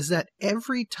that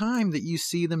every time that you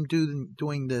see them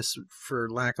doing this, for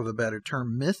lack of a better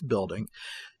term, myth building,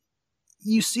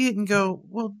 you see it and go,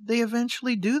 well, they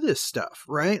eventually do this stuff,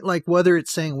 right? Like whether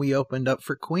it's saying we opened up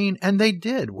for Queen, and they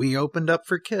did. We opened up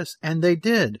for Kiss, and they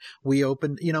did. We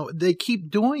opened, they keep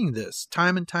doing this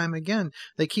time and time again.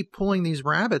 They keep pulling these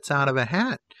rabbits out of a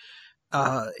hat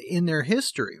in their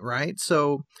history, right?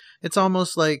 So it's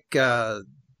almost like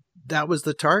that was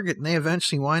the target, and they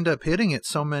eventually wind up hitting it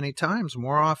so many times,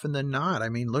 more often than not.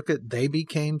 They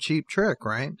became Cheap Trick,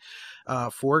 right?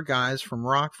 4 guys from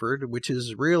Rockford, which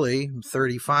is really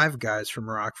 35 guys from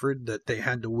Rockford that they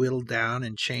had to whittle down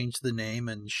and change the name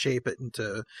and shape it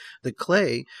into the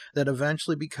clay that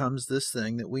eventually becomes this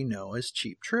thing that we know as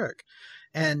Cheap Trick.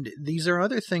 And these are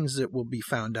other things that will be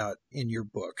found out in your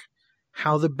book.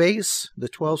 How the bass, the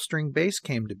 12-string bass,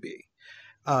 came to be.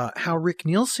 How Rick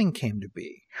Nielsen came to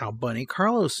be. How Bunny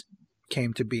Carlos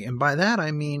came to be. And by that,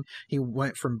 I mean he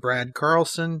went from Brad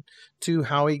Carlson to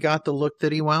how he got the look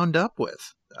that he wound up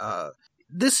with.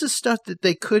 This is stuff that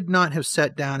they could not have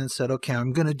sat down and said, okay,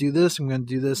 I'm going to do this, I'm going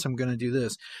to do this, I'm going to do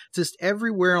this. Just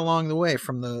everywhere along the way,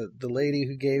 from the lady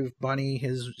who gave Bunny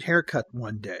his haircut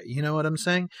one day. You know what I'm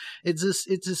saying? It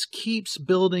just keeps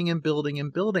building and building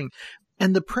and building.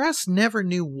 And the press never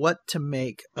knew what to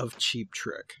make of Cheap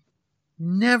Trick.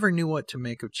 Never knew what to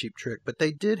make of Cheap Trick, but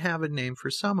they did have a name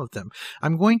for some of them.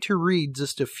 I'm going to read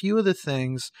just a few of the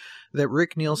things that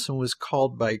Rick Nielsen was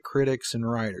called by critics and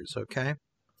writers, okay?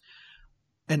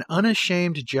 An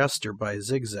unashamed jester by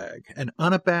Zigzag, an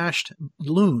unabashed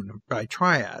loon by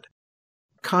Triad,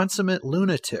 Consummate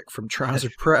Lunatic from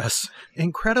Trouser Press.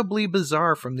 Incredibly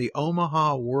Bizarre from the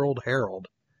Omaha World Herald.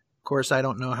 Of course, I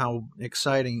don't know how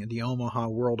exciting the Omaha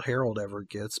World Herald ever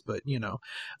gets, but, you know.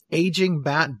 Aging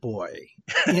Bat Boy.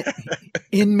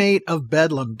 Inmate of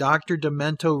Bedlam. Dr.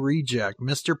 Demento Reject.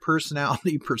 Mr.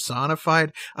 Personality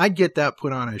Personified. I'd get that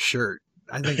put on a shirt.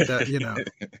 I think that, you know.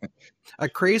 A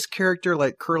crazed character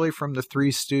like Curly from the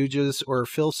Three Stooges or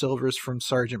Phil Silvers from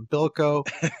Sergeant Bilko.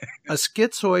 A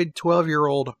schizoid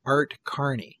 12-year-old Art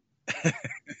Carney.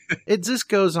 It just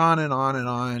goes on and on and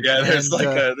on. Yeah, there's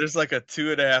like a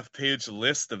 2.5 page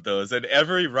list of those, and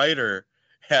every writer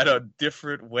had a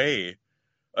different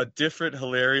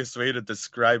hilarious way to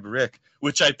describe Rick,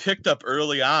 which I picked up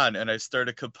early on, and I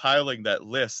started compiling that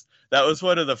list. That was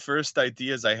one of the first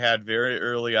ideas I had very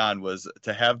early on, was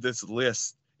to have this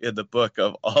list in the book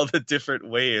of all the different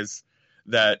ways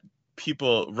that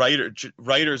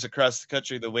writers across the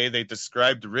country, the way they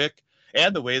described Rick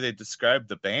and the way they described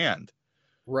the band.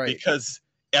 Right. Because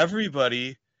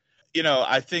everybody, you know,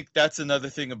 I think that's another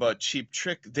thing about Cheap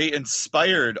Trick. They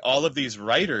inspired all of these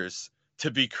writers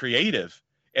to be creative.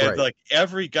 And like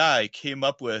every guy came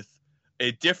up with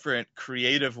a different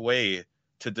creative way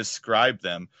to describe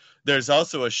them. There's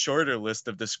also a shorter list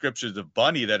of descriptions of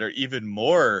Bunny that are even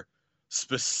more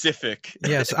specific.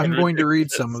 Yes, I'm going to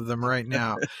read some of them right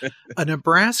now. A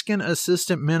Nebraskan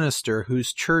assistant minister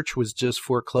whose church was just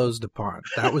foreclosed upon.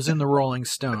 That was in the Rolling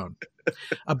Stone.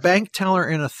 A bank teller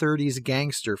in a 30s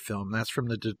gangster film. That's from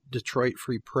the Detroit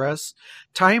Free Press.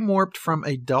 Time warped from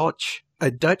a Dutch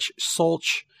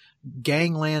Sulch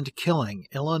gangland killing.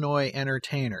 Illinois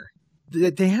Entertainer.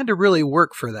 They had to really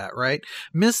work for that, right?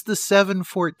 Missed the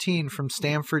 714 from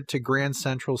Stamford to Grand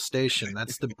Central Station.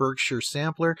 That's the Berkshire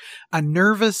Sampler. A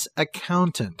nervous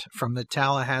accountant from the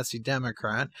Tallahassee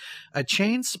Democrat. A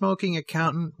chain-smoking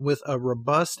accountant with a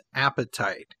robust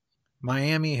appetite.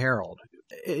 Miami Herald.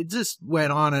 It just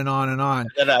went on and on and on.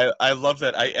 And I love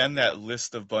that I end that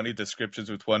list of Bunny descriptions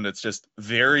with one that's just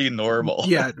very normal.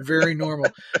 Yeah, very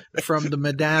normal. From the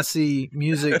Madassi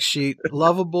music sheet.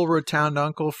 Lovable rotund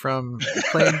uncle from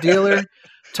Plain Dealer.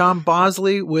 Tom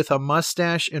Bosley with a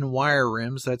mustache and wire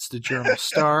rims. That's the Journal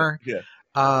Star. Yeah.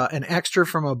 An extra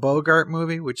from a Bogart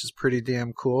movie, which is pretty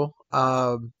damn cool.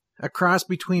 A cross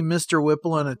between Mr.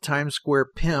 Whipple and a Times Square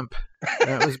pimp.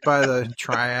 That was by the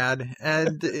Triad.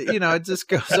 And, you know, it just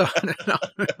goes on and on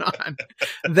and on.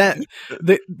 That,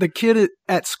 the kid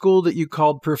at school that you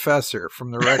called Professor from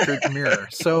the Record Mirror.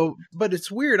 So, but it's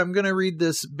weird. I'm going to read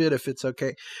this bit if it's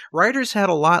okay. Writers had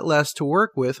a lot less to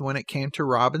work with when it came to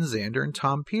Robin Zander and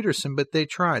Tom Peterson, but they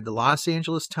tried. The Los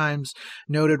Angeles Times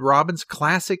noted Robin's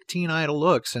classic teen idol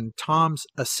looks and Tom's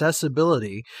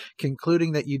accessibility,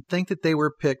 concluding that you'd think that they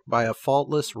were picked by a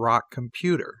faultless rock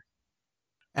computer.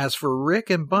 As for Rick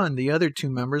and Bun, the other two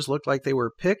members looked like they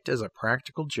were picked as a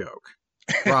practical joke.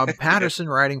 Rob Patterson,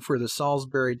 writing for the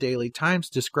Salisbury Daily Times,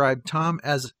 described Tom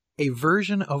as a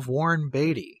version of Warren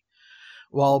Beatty,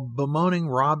 while bemoaning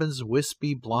Robin's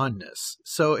wispy blondness.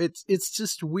 So it's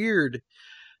just weird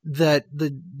that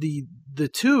the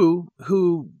two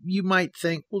who you might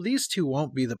think, well, these two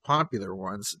won't be the popular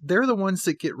ones. They're the ones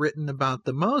that get written about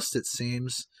the most, it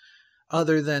seems.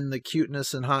 Other than the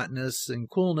cuteness and hotness and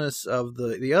coolness of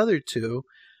the other two,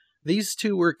 these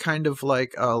two were kind of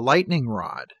like a lightning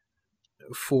rod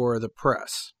for the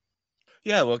press.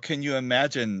 Yeah, well, can you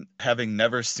imagine having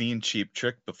never seen Cheap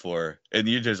Trick before, and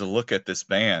you just look at this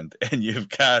band, and you've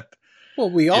got... Well,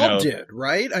 we all did,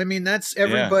 right? I mean, that's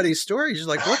everybody's story. Just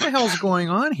like, what the hell's going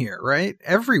on here, right?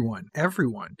 Everyone.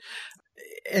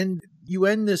 And you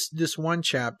end this one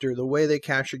chapter, the way they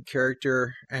captured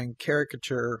character and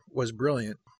caricature was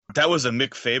brilliant. That was a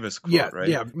Mick Fabus quote, right?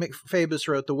 Yeah, Mick Fabus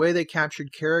wrote, the way they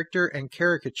captured character and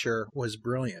caricature was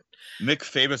brilliant. Mick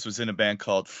Fabus was in a band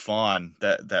called Fawn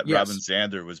that yes. Robin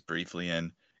Zander was briefly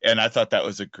in. And I thought that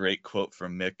was a great quote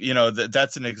from Mick. You know,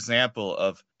 that's an example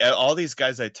of all these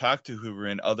guys I talked to who were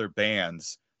in other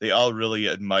bands. They all really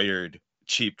admired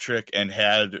Cheap Trick and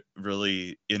had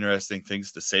really interesting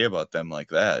things to say about them like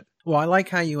that. Well, I like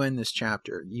how you end this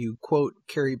chapter. You quote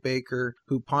Carrie Baker,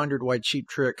 who pondered why Cheap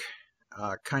Trick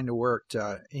kind of worked.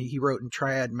 He wrote in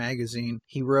Triad magazine,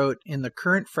 he wrote, in the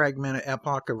current fragmented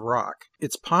epoch of rock,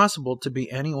 it's possible to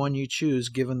be anyone you choose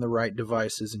given the right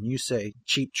devices. And you say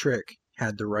Cheap Trick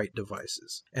had the right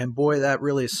devices. And boy, that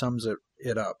really sums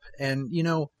it up. And, you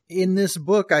know, in this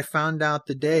book, I found out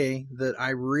the day that I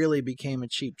really became a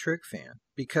Cheap Trick fan,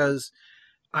 because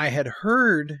I had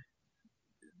heard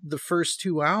the first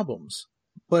two albums,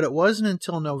 but it wasn't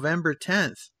until November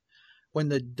 10th when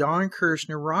the Don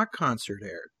Kirshner rock concert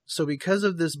aired. So because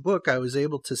of this book, I was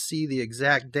able to see the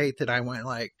exact date that I went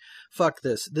like, fuck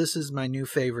this. This is my new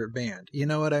favorite band. You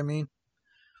know what I mean?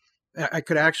 I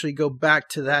could actually go back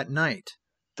to that night.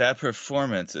 That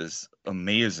performance is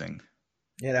amazing.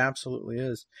 It absolutely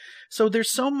is. So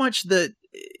there's so much that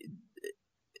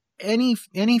any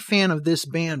fan of this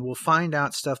band will find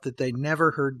out stuff that they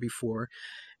never heard before.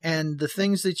 And the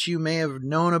things that you may have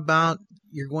known about,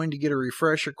 you're going to get a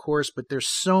refresher course, but there's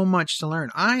so much to learn.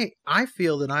 I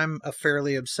feel that I'm a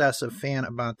fairly obsessive fan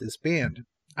about this band.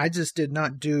 I just did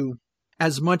not do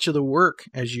as much of the work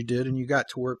as you did, and you got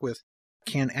to work with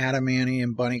Ken Adamany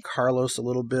and Bunny Carlos a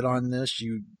little bit on this.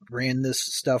 You ran this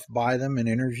stuff by them and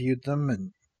interviewed them.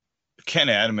 And Ken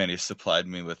Adamany supplied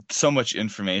me with so much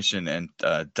information and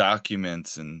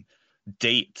documents and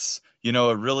dates. You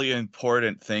know, a really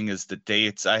important thing is the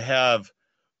dates. I have,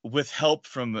 with help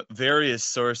from various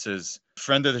sources,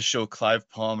 friend of the show Clive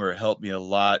Palmer helped me a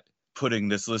lot putting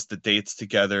this list of dates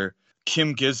together.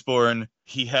 Kim Gisborne,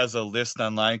 he has a list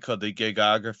online called the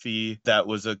Gigography. That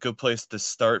was a good place to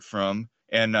start from.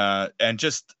 And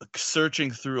just searching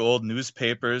through old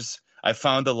newspapers, I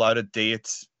found a lot of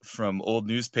dates from old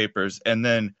newspapers. And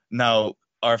then now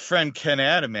our friend Ken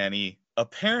Adamany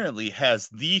apparently has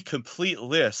the complete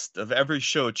list of every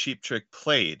show Cheap Trick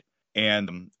played.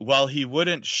 And while he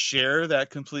wouldn't share that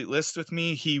complete list with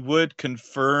me, he would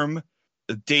confirm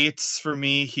the dates for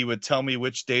me. He would tell me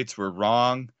which dates were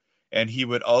wrong, and he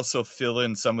would also fill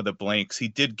in some of the blanks. He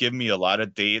did give me a lot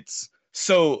of dates.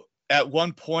 So at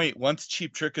one point, once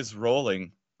Cheap Trick is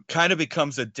rolling, kind of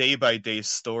becomes a day-by-day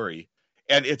story.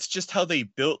 And it's just how they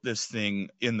built this thing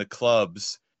in the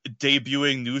clubs,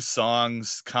 debuting new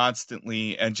songs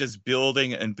constantly and just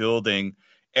building and building.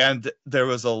 And there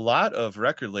was a lot of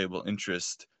record label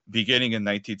interest beginning in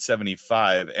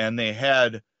 1975, and they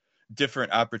had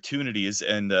different opportunities.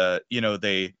 And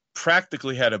they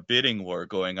practically had a bidding war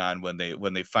going on when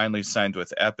they finally signed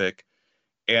with Epic.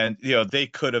 And they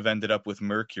could have ended up with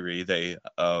Mercury.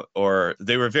 Or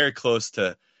they were very close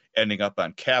to ending up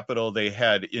on Capitol. They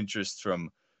had interest from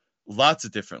lots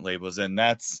of different labels, and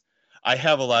I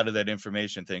have a lot of that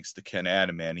information thanks to Ken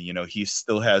Adamany. He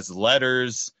still has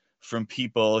letters from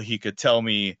people. He could tell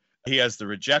me he has the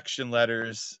rejection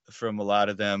letters from a lot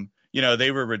of them.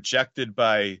 They were rejected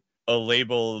by a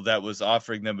label that was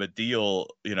offering them a deal,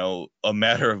 a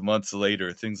matter of months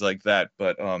later, things like that.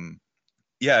 But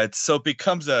it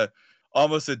becomes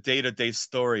almost a day-to-day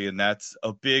story, and that's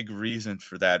a big reason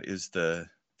for that is the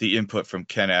input from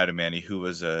Ken Adamany, who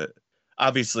was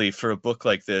obviously for a book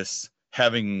like this,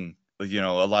 having a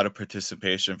lot of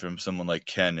participation from someone like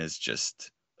Ken is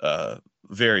just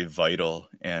very vital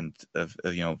and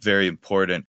very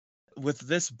important. With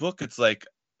this book, it's like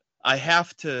I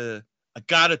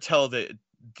gotta tell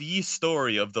the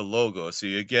story of the logo. So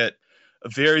you get a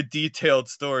very detailed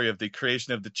story of the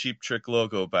creation of the Cheap Trick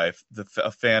logo by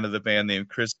a fan of the band named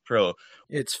Chris Pro.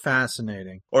 It's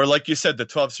fascinating. Or like you said, the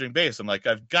 12-string bass. I'm like,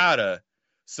 I've gotta.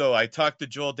 So I talked to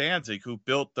Joel Danzig, who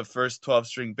built the first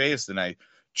 12-string bass, and I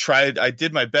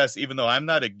did my best, even though I'm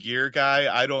not a gear guy.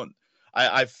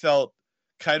 I felt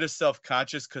kind of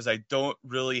self-conscious because I don't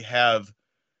really have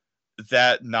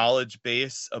that knowledge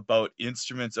base about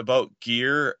instruments, about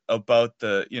gear, about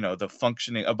the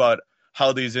functioning, about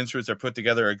how these instruments are put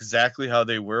together, exactly how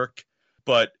they work.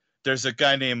 But there's a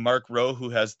guy named Mark Rowe who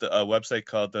has a website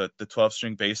called the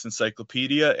 12-string bass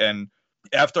encyclopedia. And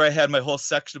after I had my whole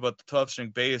section about the 12-string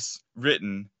bass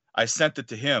written, I sent it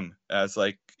to him as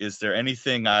like, is there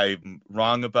anything I'm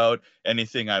wrong about?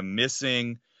 Anything I'm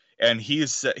missing? And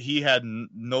he had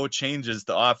no changes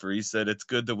to offer. He said, it's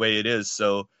good the way it is.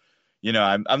 So,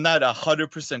 I'm not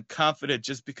 100% confident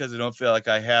just because I don't feel like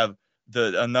I have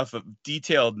enough of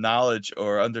detailed knowledge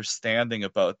or understanding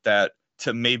about that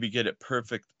to maybe get it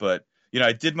perfect. But,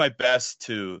 I did my best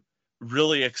to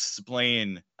really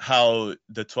explain how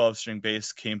the 12-string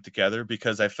bass came together,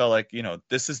 because I felt like,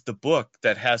 this is the book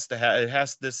that has to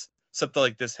have, something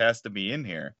like this has to be in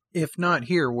here. If not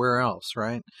here, where else,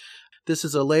 right? This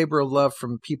is a labor of love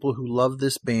from people who love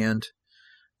this band,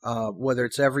 whether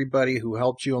it's everybody who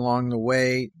helped you along the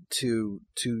way to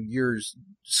your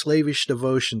slavish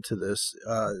devotion to this.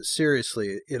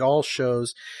 Seriously, it all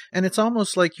shows. And it's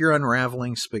almost like you're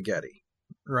unraveling spaghetti,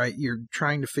 right? You're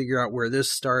trying to figure out where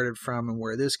this started from and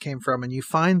where this came from. And you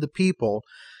find the people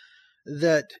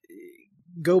that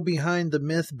go behind the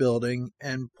myth building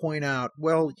and point out,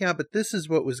 well, yeah, but this is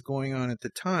what was going on at the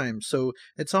time. So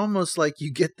it's almost like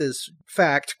you get this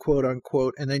fact, quote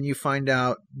unquote, and then you find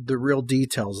out the real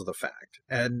details of the fact.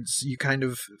 And you kind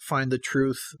of find the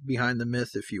truth behind the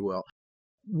myth, if you will.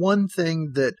 One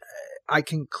thing that I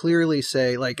can clearly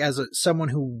say, like, as someone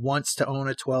who wants to own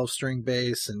a 12-string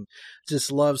bass and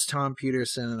just loves Tom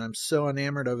Peterson, and I'm so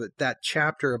enamored of it, that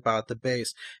chapter about the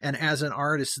bass, and as an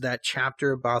artist, that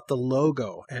chapter about the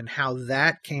logo and how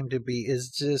that came to be is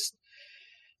just,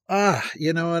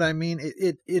 you know what I mean?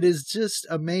 It is just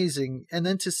amazing. And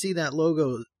then to see that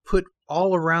logo put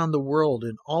all around the world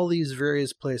in all these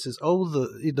various places,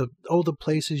 the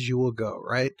places you will go,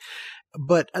 right?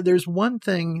 But there's one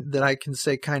thing that I can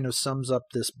say kind of sums up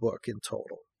this book in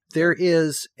total. There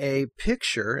is a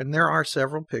picture, and there are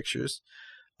several pictures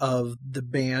of the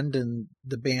band and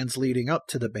the bands leading up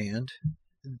to the band.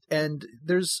 And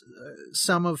there's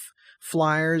some of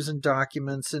flyers and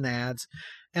documents and ads.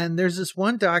 And there's this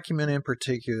one document in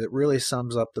particular that really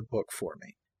sums up the book for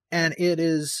me. And it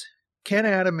is Ken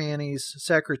Adamany's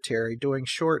secretary doing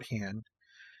shorthand,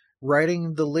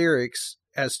 writing the lyrics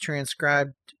as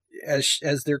transcribed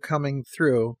as they're coming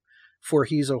through for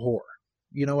He's a Whore.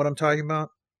 You know what I'm talking about?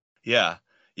 Yeah.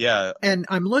 And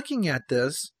I'm looking at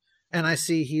this and I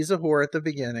see He's a Whore at the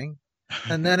beginning,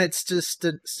 and then it's just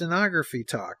stenography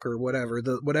talk or whatever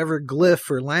glyph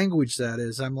or language that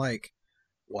is. I'm like,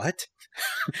 what?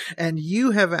 And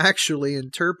you have actually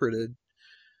interpreted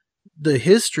the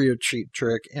history of Cheap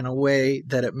Trick in a way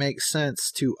that it makes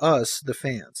sense to us, the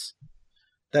fans.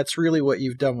 That's really what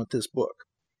you've done with this book.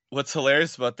 What's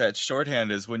hilarious about that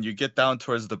shorthand is when you get down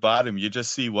towards the bottom, you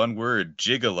just see one word,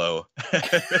 gigolo,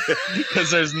 because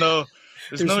there's no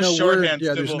shorthand.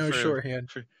 Yeah, there's no shorthand.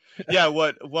 Yeah,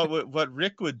 what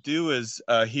Rick would do is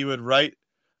he would write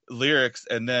lyrics,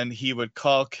 and then he would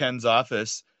call Ken's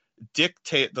office,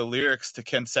 dictate the lyrics to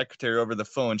Ken's secretary over the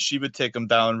phone. She would take them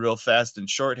down real fast in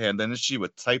shorthand, then she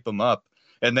would type them up,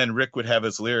 and then Rick would have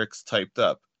his lyrics typed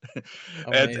up.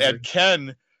 and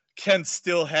Ken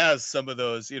still has some of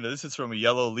those. This is from a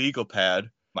yellow legal pad.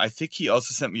 I think he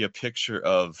also sent me a picture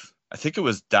of, I think it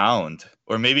was Downed,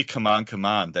 or maybe Come On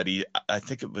that I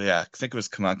think it was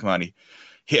Come On.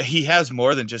 He has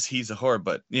more than just He's a Whore,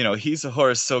 but He's a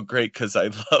Whore is so great because I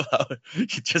love how you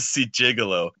just see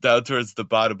gigolo down towards the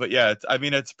bottom. But yeah,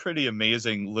 it's pretty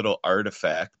amazing little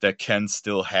artifact that Ken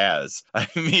still has. I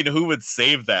mean, who would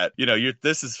save that?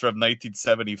 This is from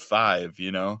 1975.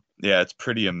 Yeah, it's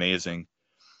pretty amazing.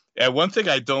 And one thing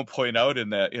I don't point out in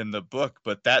the book,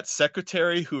 but that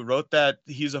secretary who wrote that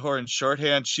He's a Whore in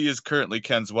shorthand, she is currently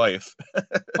Ken's wife.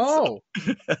 Oh,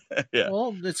 yeah.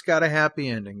 Well, it's got a happy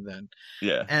ending then.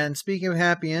 Yeah. And speaking of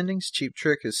happy endings, Cheap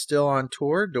Trick is still on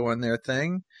tour doing their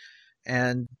thing,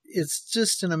 and it's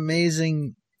just an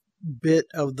amazing bit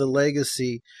of the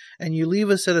legacy. And you leave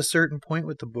us at a certain point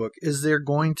with the book. Is there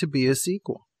going to be a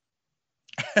sequel?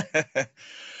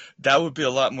 That would be a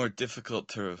lot more difficult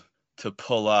to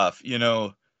pull off.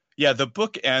 Yeah, the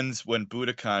book ends when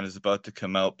Budokan is about to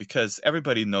come out because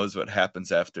everybody knows what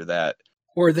happens after that.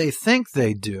 Or they think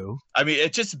they do. I mean,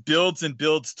 it just builds and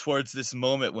builds towards this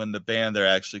moment when the band are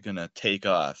actually going to take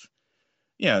off.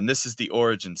 And this is the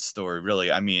origin story,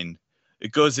 really. I mean,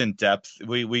 it goes in depth.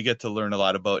 We get to learn a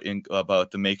lot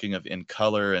about the making of In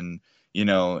Color and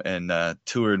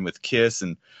touring with Kiss.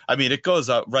 And I mean, it goes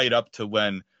right up to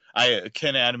when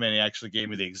Ken Adamany actually gave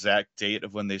me the exact date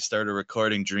of when they started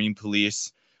recording Dream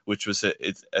Police, which was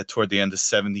toward the end of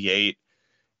 78.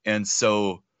 And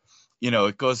so,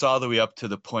 it goes all the way up to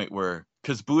the point where,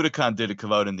 because Budokan didn't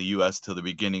come out in the U.S. till the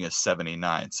beginning of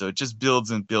 79. So it just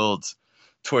builds and builds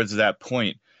towards that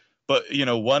point. But,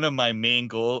 one of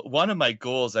my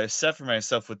goals I set for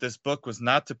myself with this book was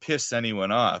not to piss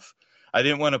anyone off. I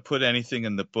didn't want to put anything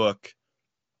in the book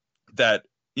that,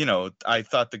 I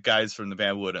thought the guys from the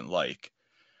band wouldn't like.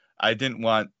 I didn't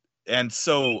want, and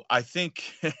so I think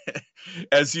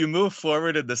as you move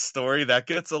forward in the story, that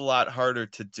gets a lot harder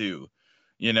to do.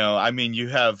 I mean, you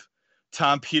have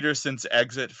Tom Peterson's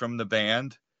exit from the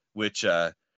band, which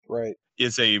right,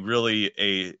 is a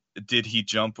did he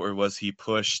jump or was he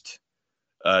pushed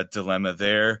dilemma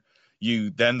there.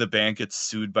 Then the band gets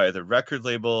sued by the record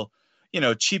label.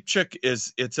 Cheap Trick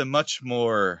it's a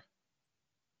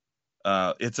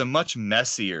much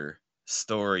messier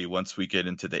story once we get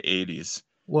into the 80s.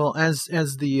 Well, as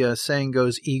the saying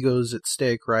goes, ego's at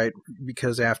stake, right?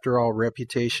 Because after all,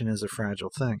 reputation is a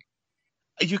fragile thing.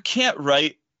 You can't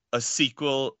write a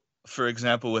sequel, for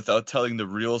example, without telling the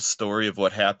real story of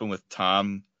what happened with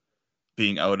Tom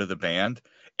being out of the band.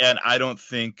 And I don't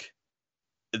think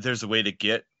there's a way to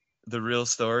get the real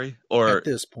story. Or at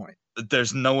this point,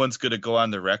 there's no one's going to go on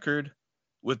the record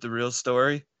with the real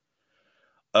story.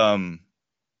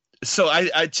 So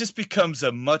I just becomes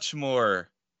a much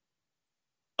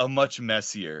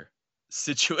messier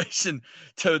situation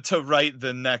to write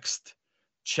the next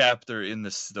chapter in the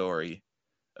story.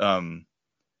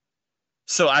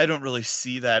 So I don't really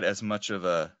see that as much of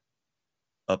a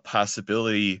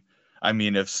possibility. I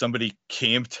mean, if somebody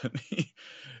came to me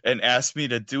and asked me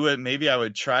to do it, maybe I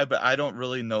would try, but I don't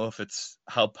really know if it's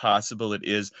how possible it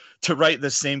is to write the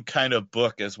same kind of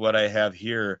book as what I have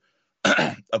here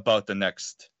about the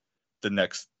next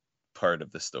part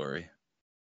of the story.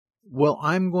 Well,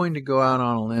 I'm going to go out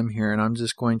on a limb here, and I'm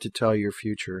just going to tell your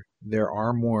future. There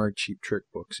are more Cheap Trick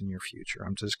books in your future.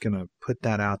 I'm just going to put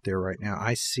that out there right now.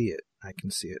 I see it. I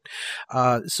can see it.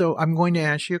 So I'm going to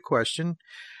ask you a question.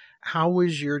 How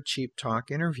was your Cheap Talk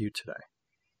interview today?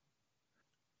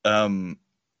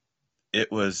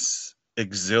 It was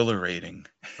exhilarating.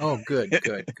 Oh, good.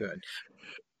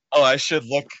 Oh, I should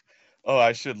look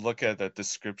at the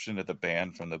description of the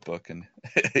band from the book and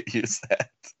use that.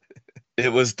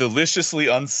 It was deliciously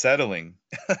unsettling.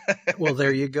 Well,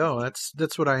 there you go.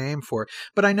 That's what I aim for.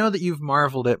 But I know that you've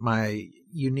marveled at my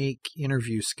unique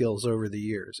interview skills over the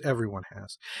years. Everyone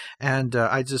has. And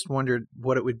I just wondered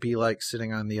what it would be like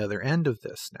sitting on the other end of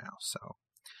this now. So,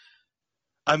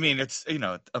 I mean, it's,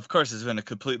 of course, it's been a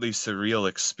completely surreal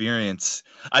experience.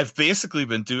 I've basically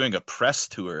been doing a press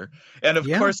tour. And of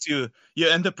course, you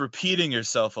end up repeating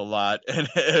yourself a lot. And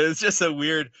it's just a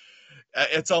weird...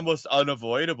 It's almost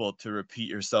unavoidable to repeat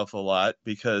yourself a lot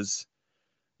because,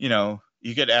 you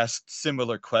get asked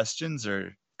similar questions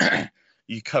or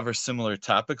you cover similar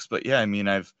topics. But yeah, I mean,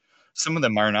 some of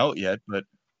them aren't out yet, but.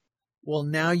 Well,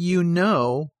 now you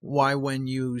know why when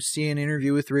you see an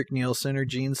interview with Rick Nielsen or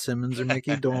Gene Simmons or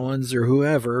Mickey Dolenz or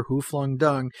whoever, Who Flung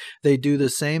Dung, they do the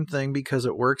same thing because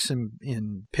it works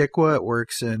in Piqua, it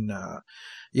works in,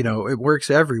 it works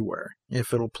everywhere.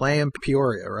 If it'll play in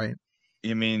Peoria, right?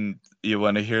 You mean you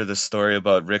want to hear the story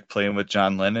about Rick playing with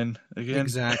John Lennon again?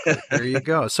 Exactly. There you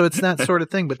go. So it's that sort of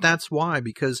thing. But that's why,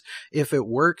 because if it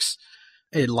works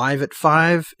live at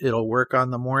 5, it'll work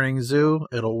on the Morning Zoo.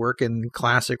 It'll work in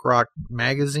Classic Rock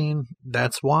Magazine.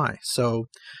 That's why. So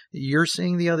you're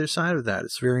seeing the other side of that.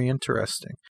 It's very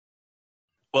interesting.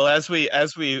 Well, as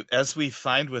we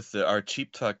find with our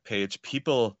Cheap Talk page,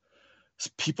 people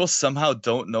somehow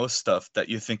don't know stuff that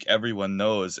you think everyone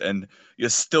knows, and you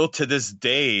still to this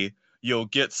day you'll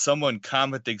get someone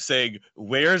commenting saying,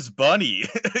 "Where's Bunny?"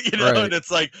 Right. And it's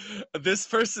like, this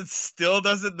person still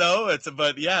doesn't know.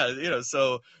 But yeah,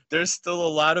 so there's still a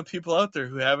lot of people out there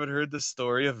who haven't heard the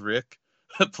story of Rick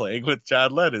playing with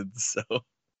John Lennon. So,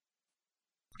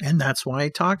 and that's why he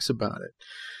talks about it.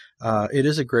 It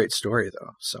is a great story,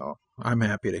 though. So I'm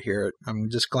happy to hear it. I'm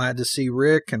just glad to see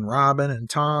Rick and Robin and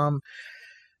Tom,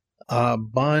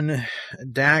 Bun,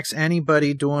 Dax,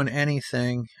 anybody doing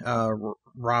anything,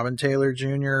 Robin Taylor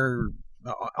Jr.,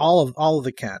 all of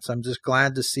the cats. I'm just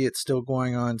glad to see it still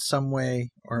going on some way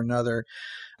or another.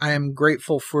 I am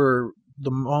grateful for the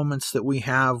moments that we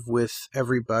have with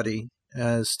everybody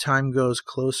as time goes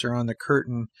closer on the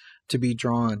curtain to be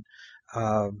drawn.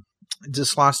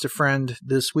 Just lost a friend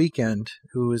this weekend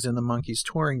who was in the Monkees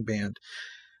touring band.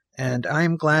 And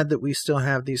I'm glad that we still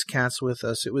have these cats with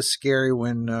us. It was scary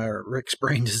when Rick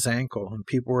sprained his ankle and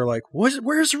people were like,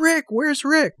 where's Rick? Where's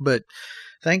Rick? But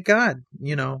thank God,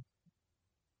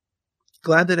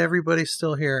 glad that everybody's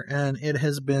still here. And it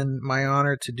has been my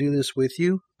honor to do this with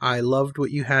you. I loved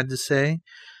what you had to say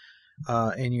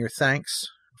and your thanks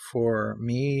for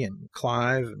me and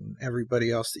Clive and everybody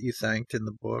else that you thanked in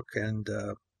the book. And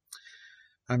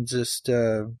I'm just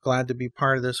glad to be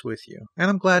part of this with you. And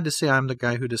I'm glad to say I'm the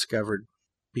guy who discovered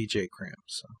BJ Cram.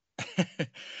 So.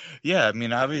 Yeah, I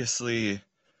mean, obviously,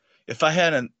 if I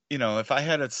hadn't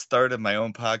started my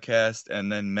own podcast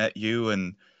and then met you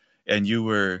and you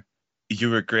were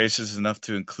gracious enough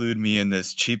to include me in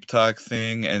this Cheap Talk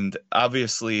thing, and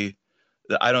obviously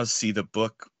I don't see the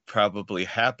book probably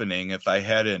happening if I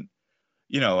hadn't,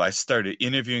 I started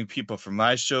interviewing people for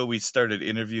my show. We started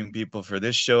interviewing people for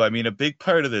this show. I mean, a big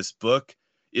part of this book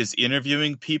is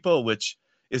interviewing people, which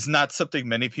is not something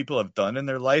many people have done in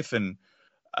their life. And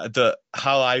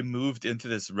how I moved into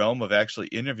this realm of actually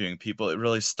interviewing people, it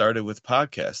really started with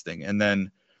podcasting, and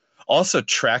then also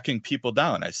tracking people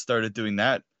down. I started doing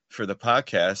that for the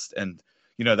podcast, and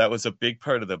that was a big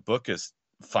part of the book. Is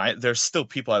there's still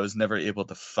people I was never able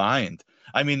to find.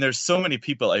 I mean, there's so many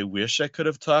people I wish I could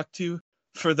have talked to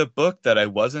for the book that I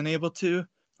wasn't able to,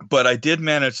 but I did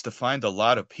manage to find a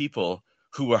lot of people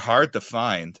who were hard to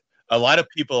find. A lot of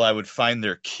people, I would find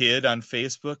their kid on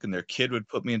Facebook and their kid would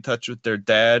put me in touch with their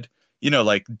dad,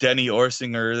 like Denny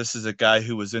Orsinger. This is a guy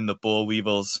who was in the Boll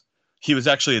Weevils. He was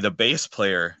actually the bass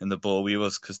player in the Boll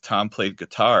Weevils because Tom played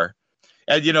guitar.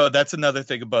 And, that's another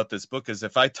thing about this book is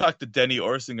if I talk to Denny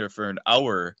Orsinger for an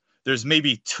hour, there's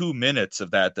maybe 2 minutes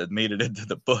of that made it into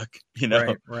the book,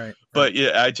 Right. But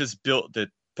yeah, I just built it.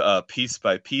 piece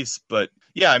by piece. But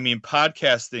yeah, I mean,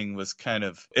 podcasting was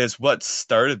is what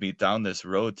started me down this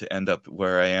road to end up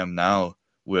where I am now,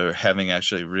 where having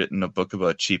actually written a book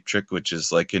about Cheap Trick, which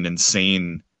is like an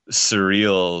insane,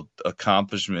 surreal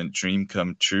accomplishment, dream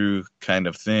come true kind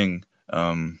of thing.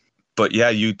 But yeah,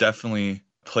 you definitely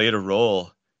played a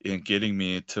role in getting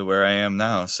me to where I am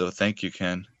now. So thank you,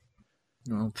 Ken.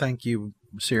 Well, thank you.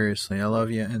 Seriously, I love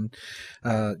you. And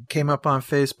came up on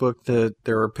Facebook that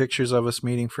there were pictures of us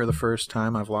meeting for the first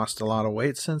time. I've lost a lot of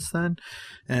weight since then,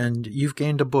 and you've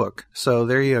gained a book. So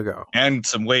there you go. And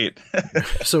some weight.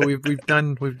 So we've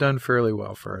done fairly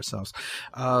well for ourselves.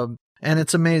 And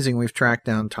it's amazing. We've tracked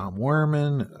down Tom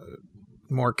Werman,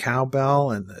 more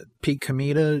cowbell, and Pete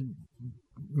Comita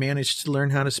managed to learn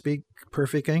how to speak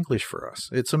perfect English for us.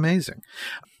 It's amazing.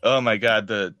 Oh my God,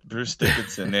 the Bruce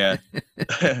Dickinson, yeah.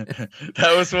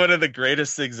 That was one of the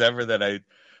greatest things ever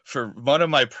for one of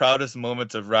my proudest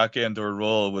moments of Rock and or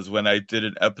Roll was when I did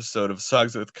an episode of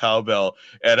Songs with Cowbell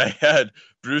and I had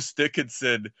Bruce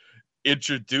Dickinson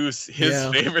introduce his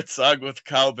favorite song with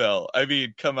cowbell. I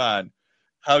mean, come on.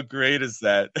 How great is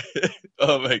that?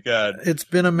 Oh my God. It's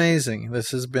been amazing.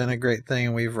 This has been a great thing.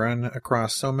 And we've run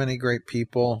across so many great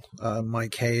people.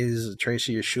 Mike Hayes,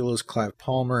 Tracy Yashulas, Clive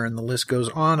Palmer, and the list goes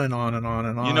on and on and on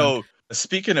and on. You know,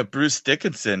 speaking of Bruce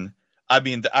Dickinson, I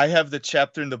mean, I have the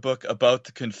chapter in the book about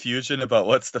the confusion about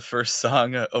what's the first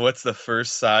song, what's the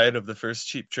first side of the first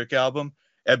Cheap Trick album.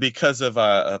 And because of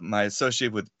my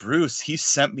associate with Bruce, he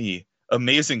sent me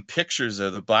amazing pictures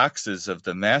of the boxes of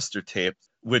the master tape,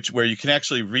 where you can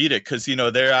actually read it because, you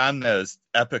know, they're on those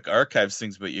Epic Archives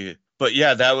things. But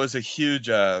yeah, that was a huge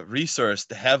resource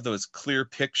to have those clear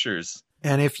pictures.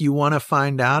 And if you want to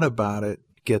find out about it,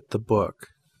 get the book.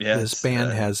 Yes, this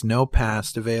band has no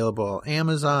past, available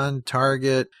Amazon,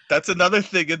 Target. That's another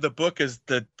thing in the book is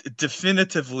that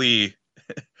definitively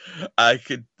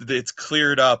it's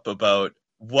cleared up about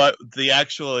what the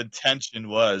actual intention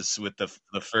was with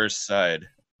the first side.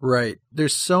 Right.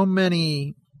 There's so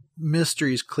many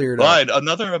mysteries cleared up. Right.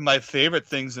 Another of my favorite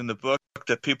things in the book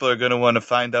that people are going to want to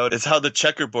find out is how the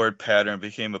checkerboard pattern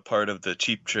became a part of the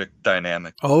Cheap Trick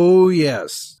dynamic. Oh,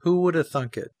 yes. Who would have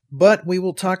thunk it? But we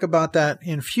will talk about that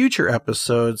in future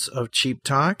episodes of Cheap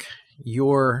Talk,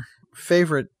 your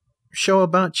favorite show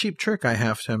about Cheap Trick, I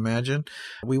have to imagine.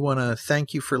 We want to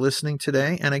thank you for listening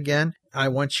today. And again, I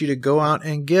want you to go out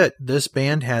and get This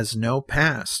Band Has No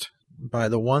Past by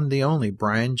the one, the only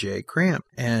Brian J. Cramp.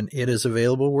 And it is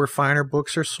available where finer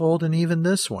books are sold, and even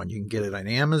this one. You can get it on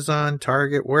Amazon,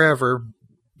 Target, wherever.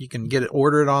 You can get it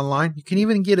ordered online. You can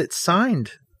even get it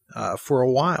signed for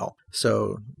a while.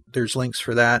 So there's links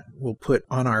for that we'll put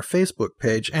on our Facebook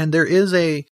page. And there is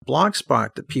a blog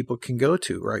spot that people can go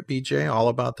to, right, BJ, all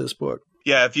about this book.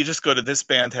 Yeah, if you just go to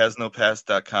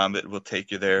thisbandhasnopast.com, it will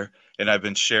take you there. And I've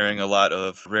been sharing a lot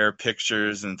of rare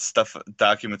pictures and stuff,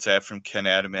 documents I have from Ken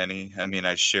Adamany. I mean,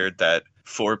 I shared that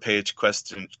 4-page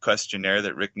questionnaire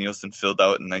that Rick Nielsen filled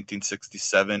out in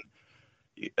 1967.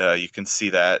 You can see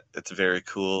that. It's very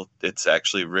cool. It's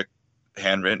actually Rick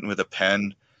handwritten with a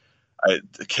pen.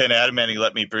 Ken Adamany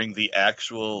let me bring the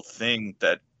actual thing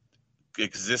that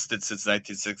existed since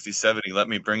 1967. He let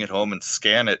me bring it home and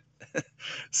scan it.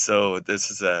 So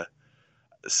it's,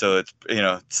 you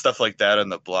know, stuff like that on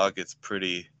the blog.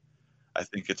 I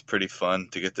think it's pretty fun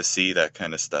to get to see that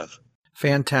kind of stuff.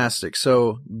 Fantastic.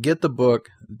 So get the book.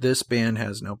 This Band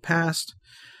Has No Past.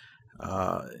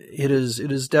 It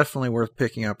is definitely worth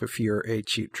picking up if you're a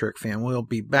Cheap Trick fan. We'll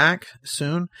be back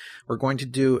soon. We're going to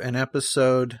do an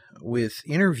episode with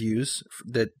interviews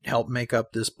that help make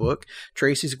up this book.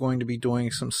 Tracy's going to be doing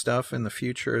some stuff in the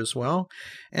future as well.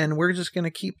 And we're just going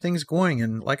to keep things going.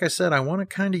 And like I said, I want to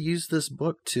kind of use this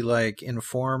book to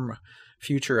inform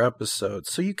future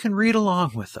episodes. So you can read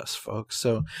along with us, folks.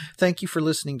 So thank you for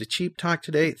listening to Cheap Talk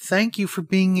today. Thank you for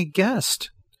being a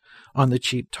guest on the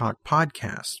Cheap Talk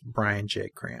podcast, Brian J.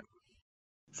 Cramp.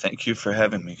 Thank you for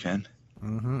having me, Ken.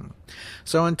 Mm-hmm.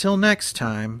 So until next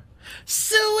time,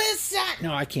 suicide!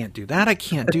 No, I can't do that. I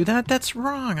can't do that. That's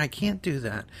wrong. I can't do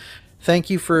that. Thank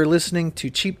you for listening to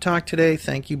Cheap Talk today.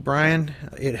 Thank you, Brian.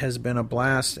 It has been a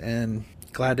blast, and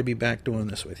glad to be back doing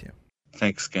this with you.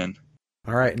 Thanks, Ken.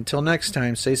 All right, until next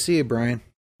time, say see you, Brian.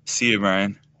 See you,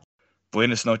 Brian.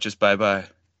 Buenas noches, bye-bye.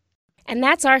 And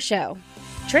that's our show.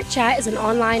 Trick Chat is an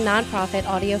online nonprofit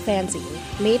audio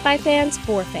fanzine made by fans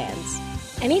for fans.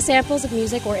 Any samples of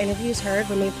music or interviews heard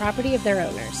remain property of their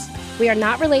owners. We are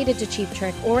not related to Cheap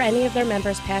Trick or any of their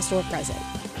members past or present.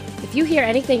 If you hear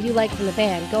anything you like from the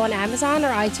band, go on Amazon or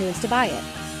iTunes to buy it.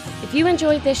 If you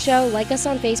enjoyed this show, like us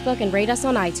on Facebook and rate us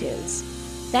on iTunes.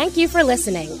 Thank you for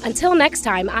listening. Until next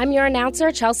time, I'm your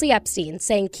announcer, Chelsea Epstein,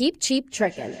 saying keep cheap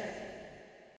trickin'.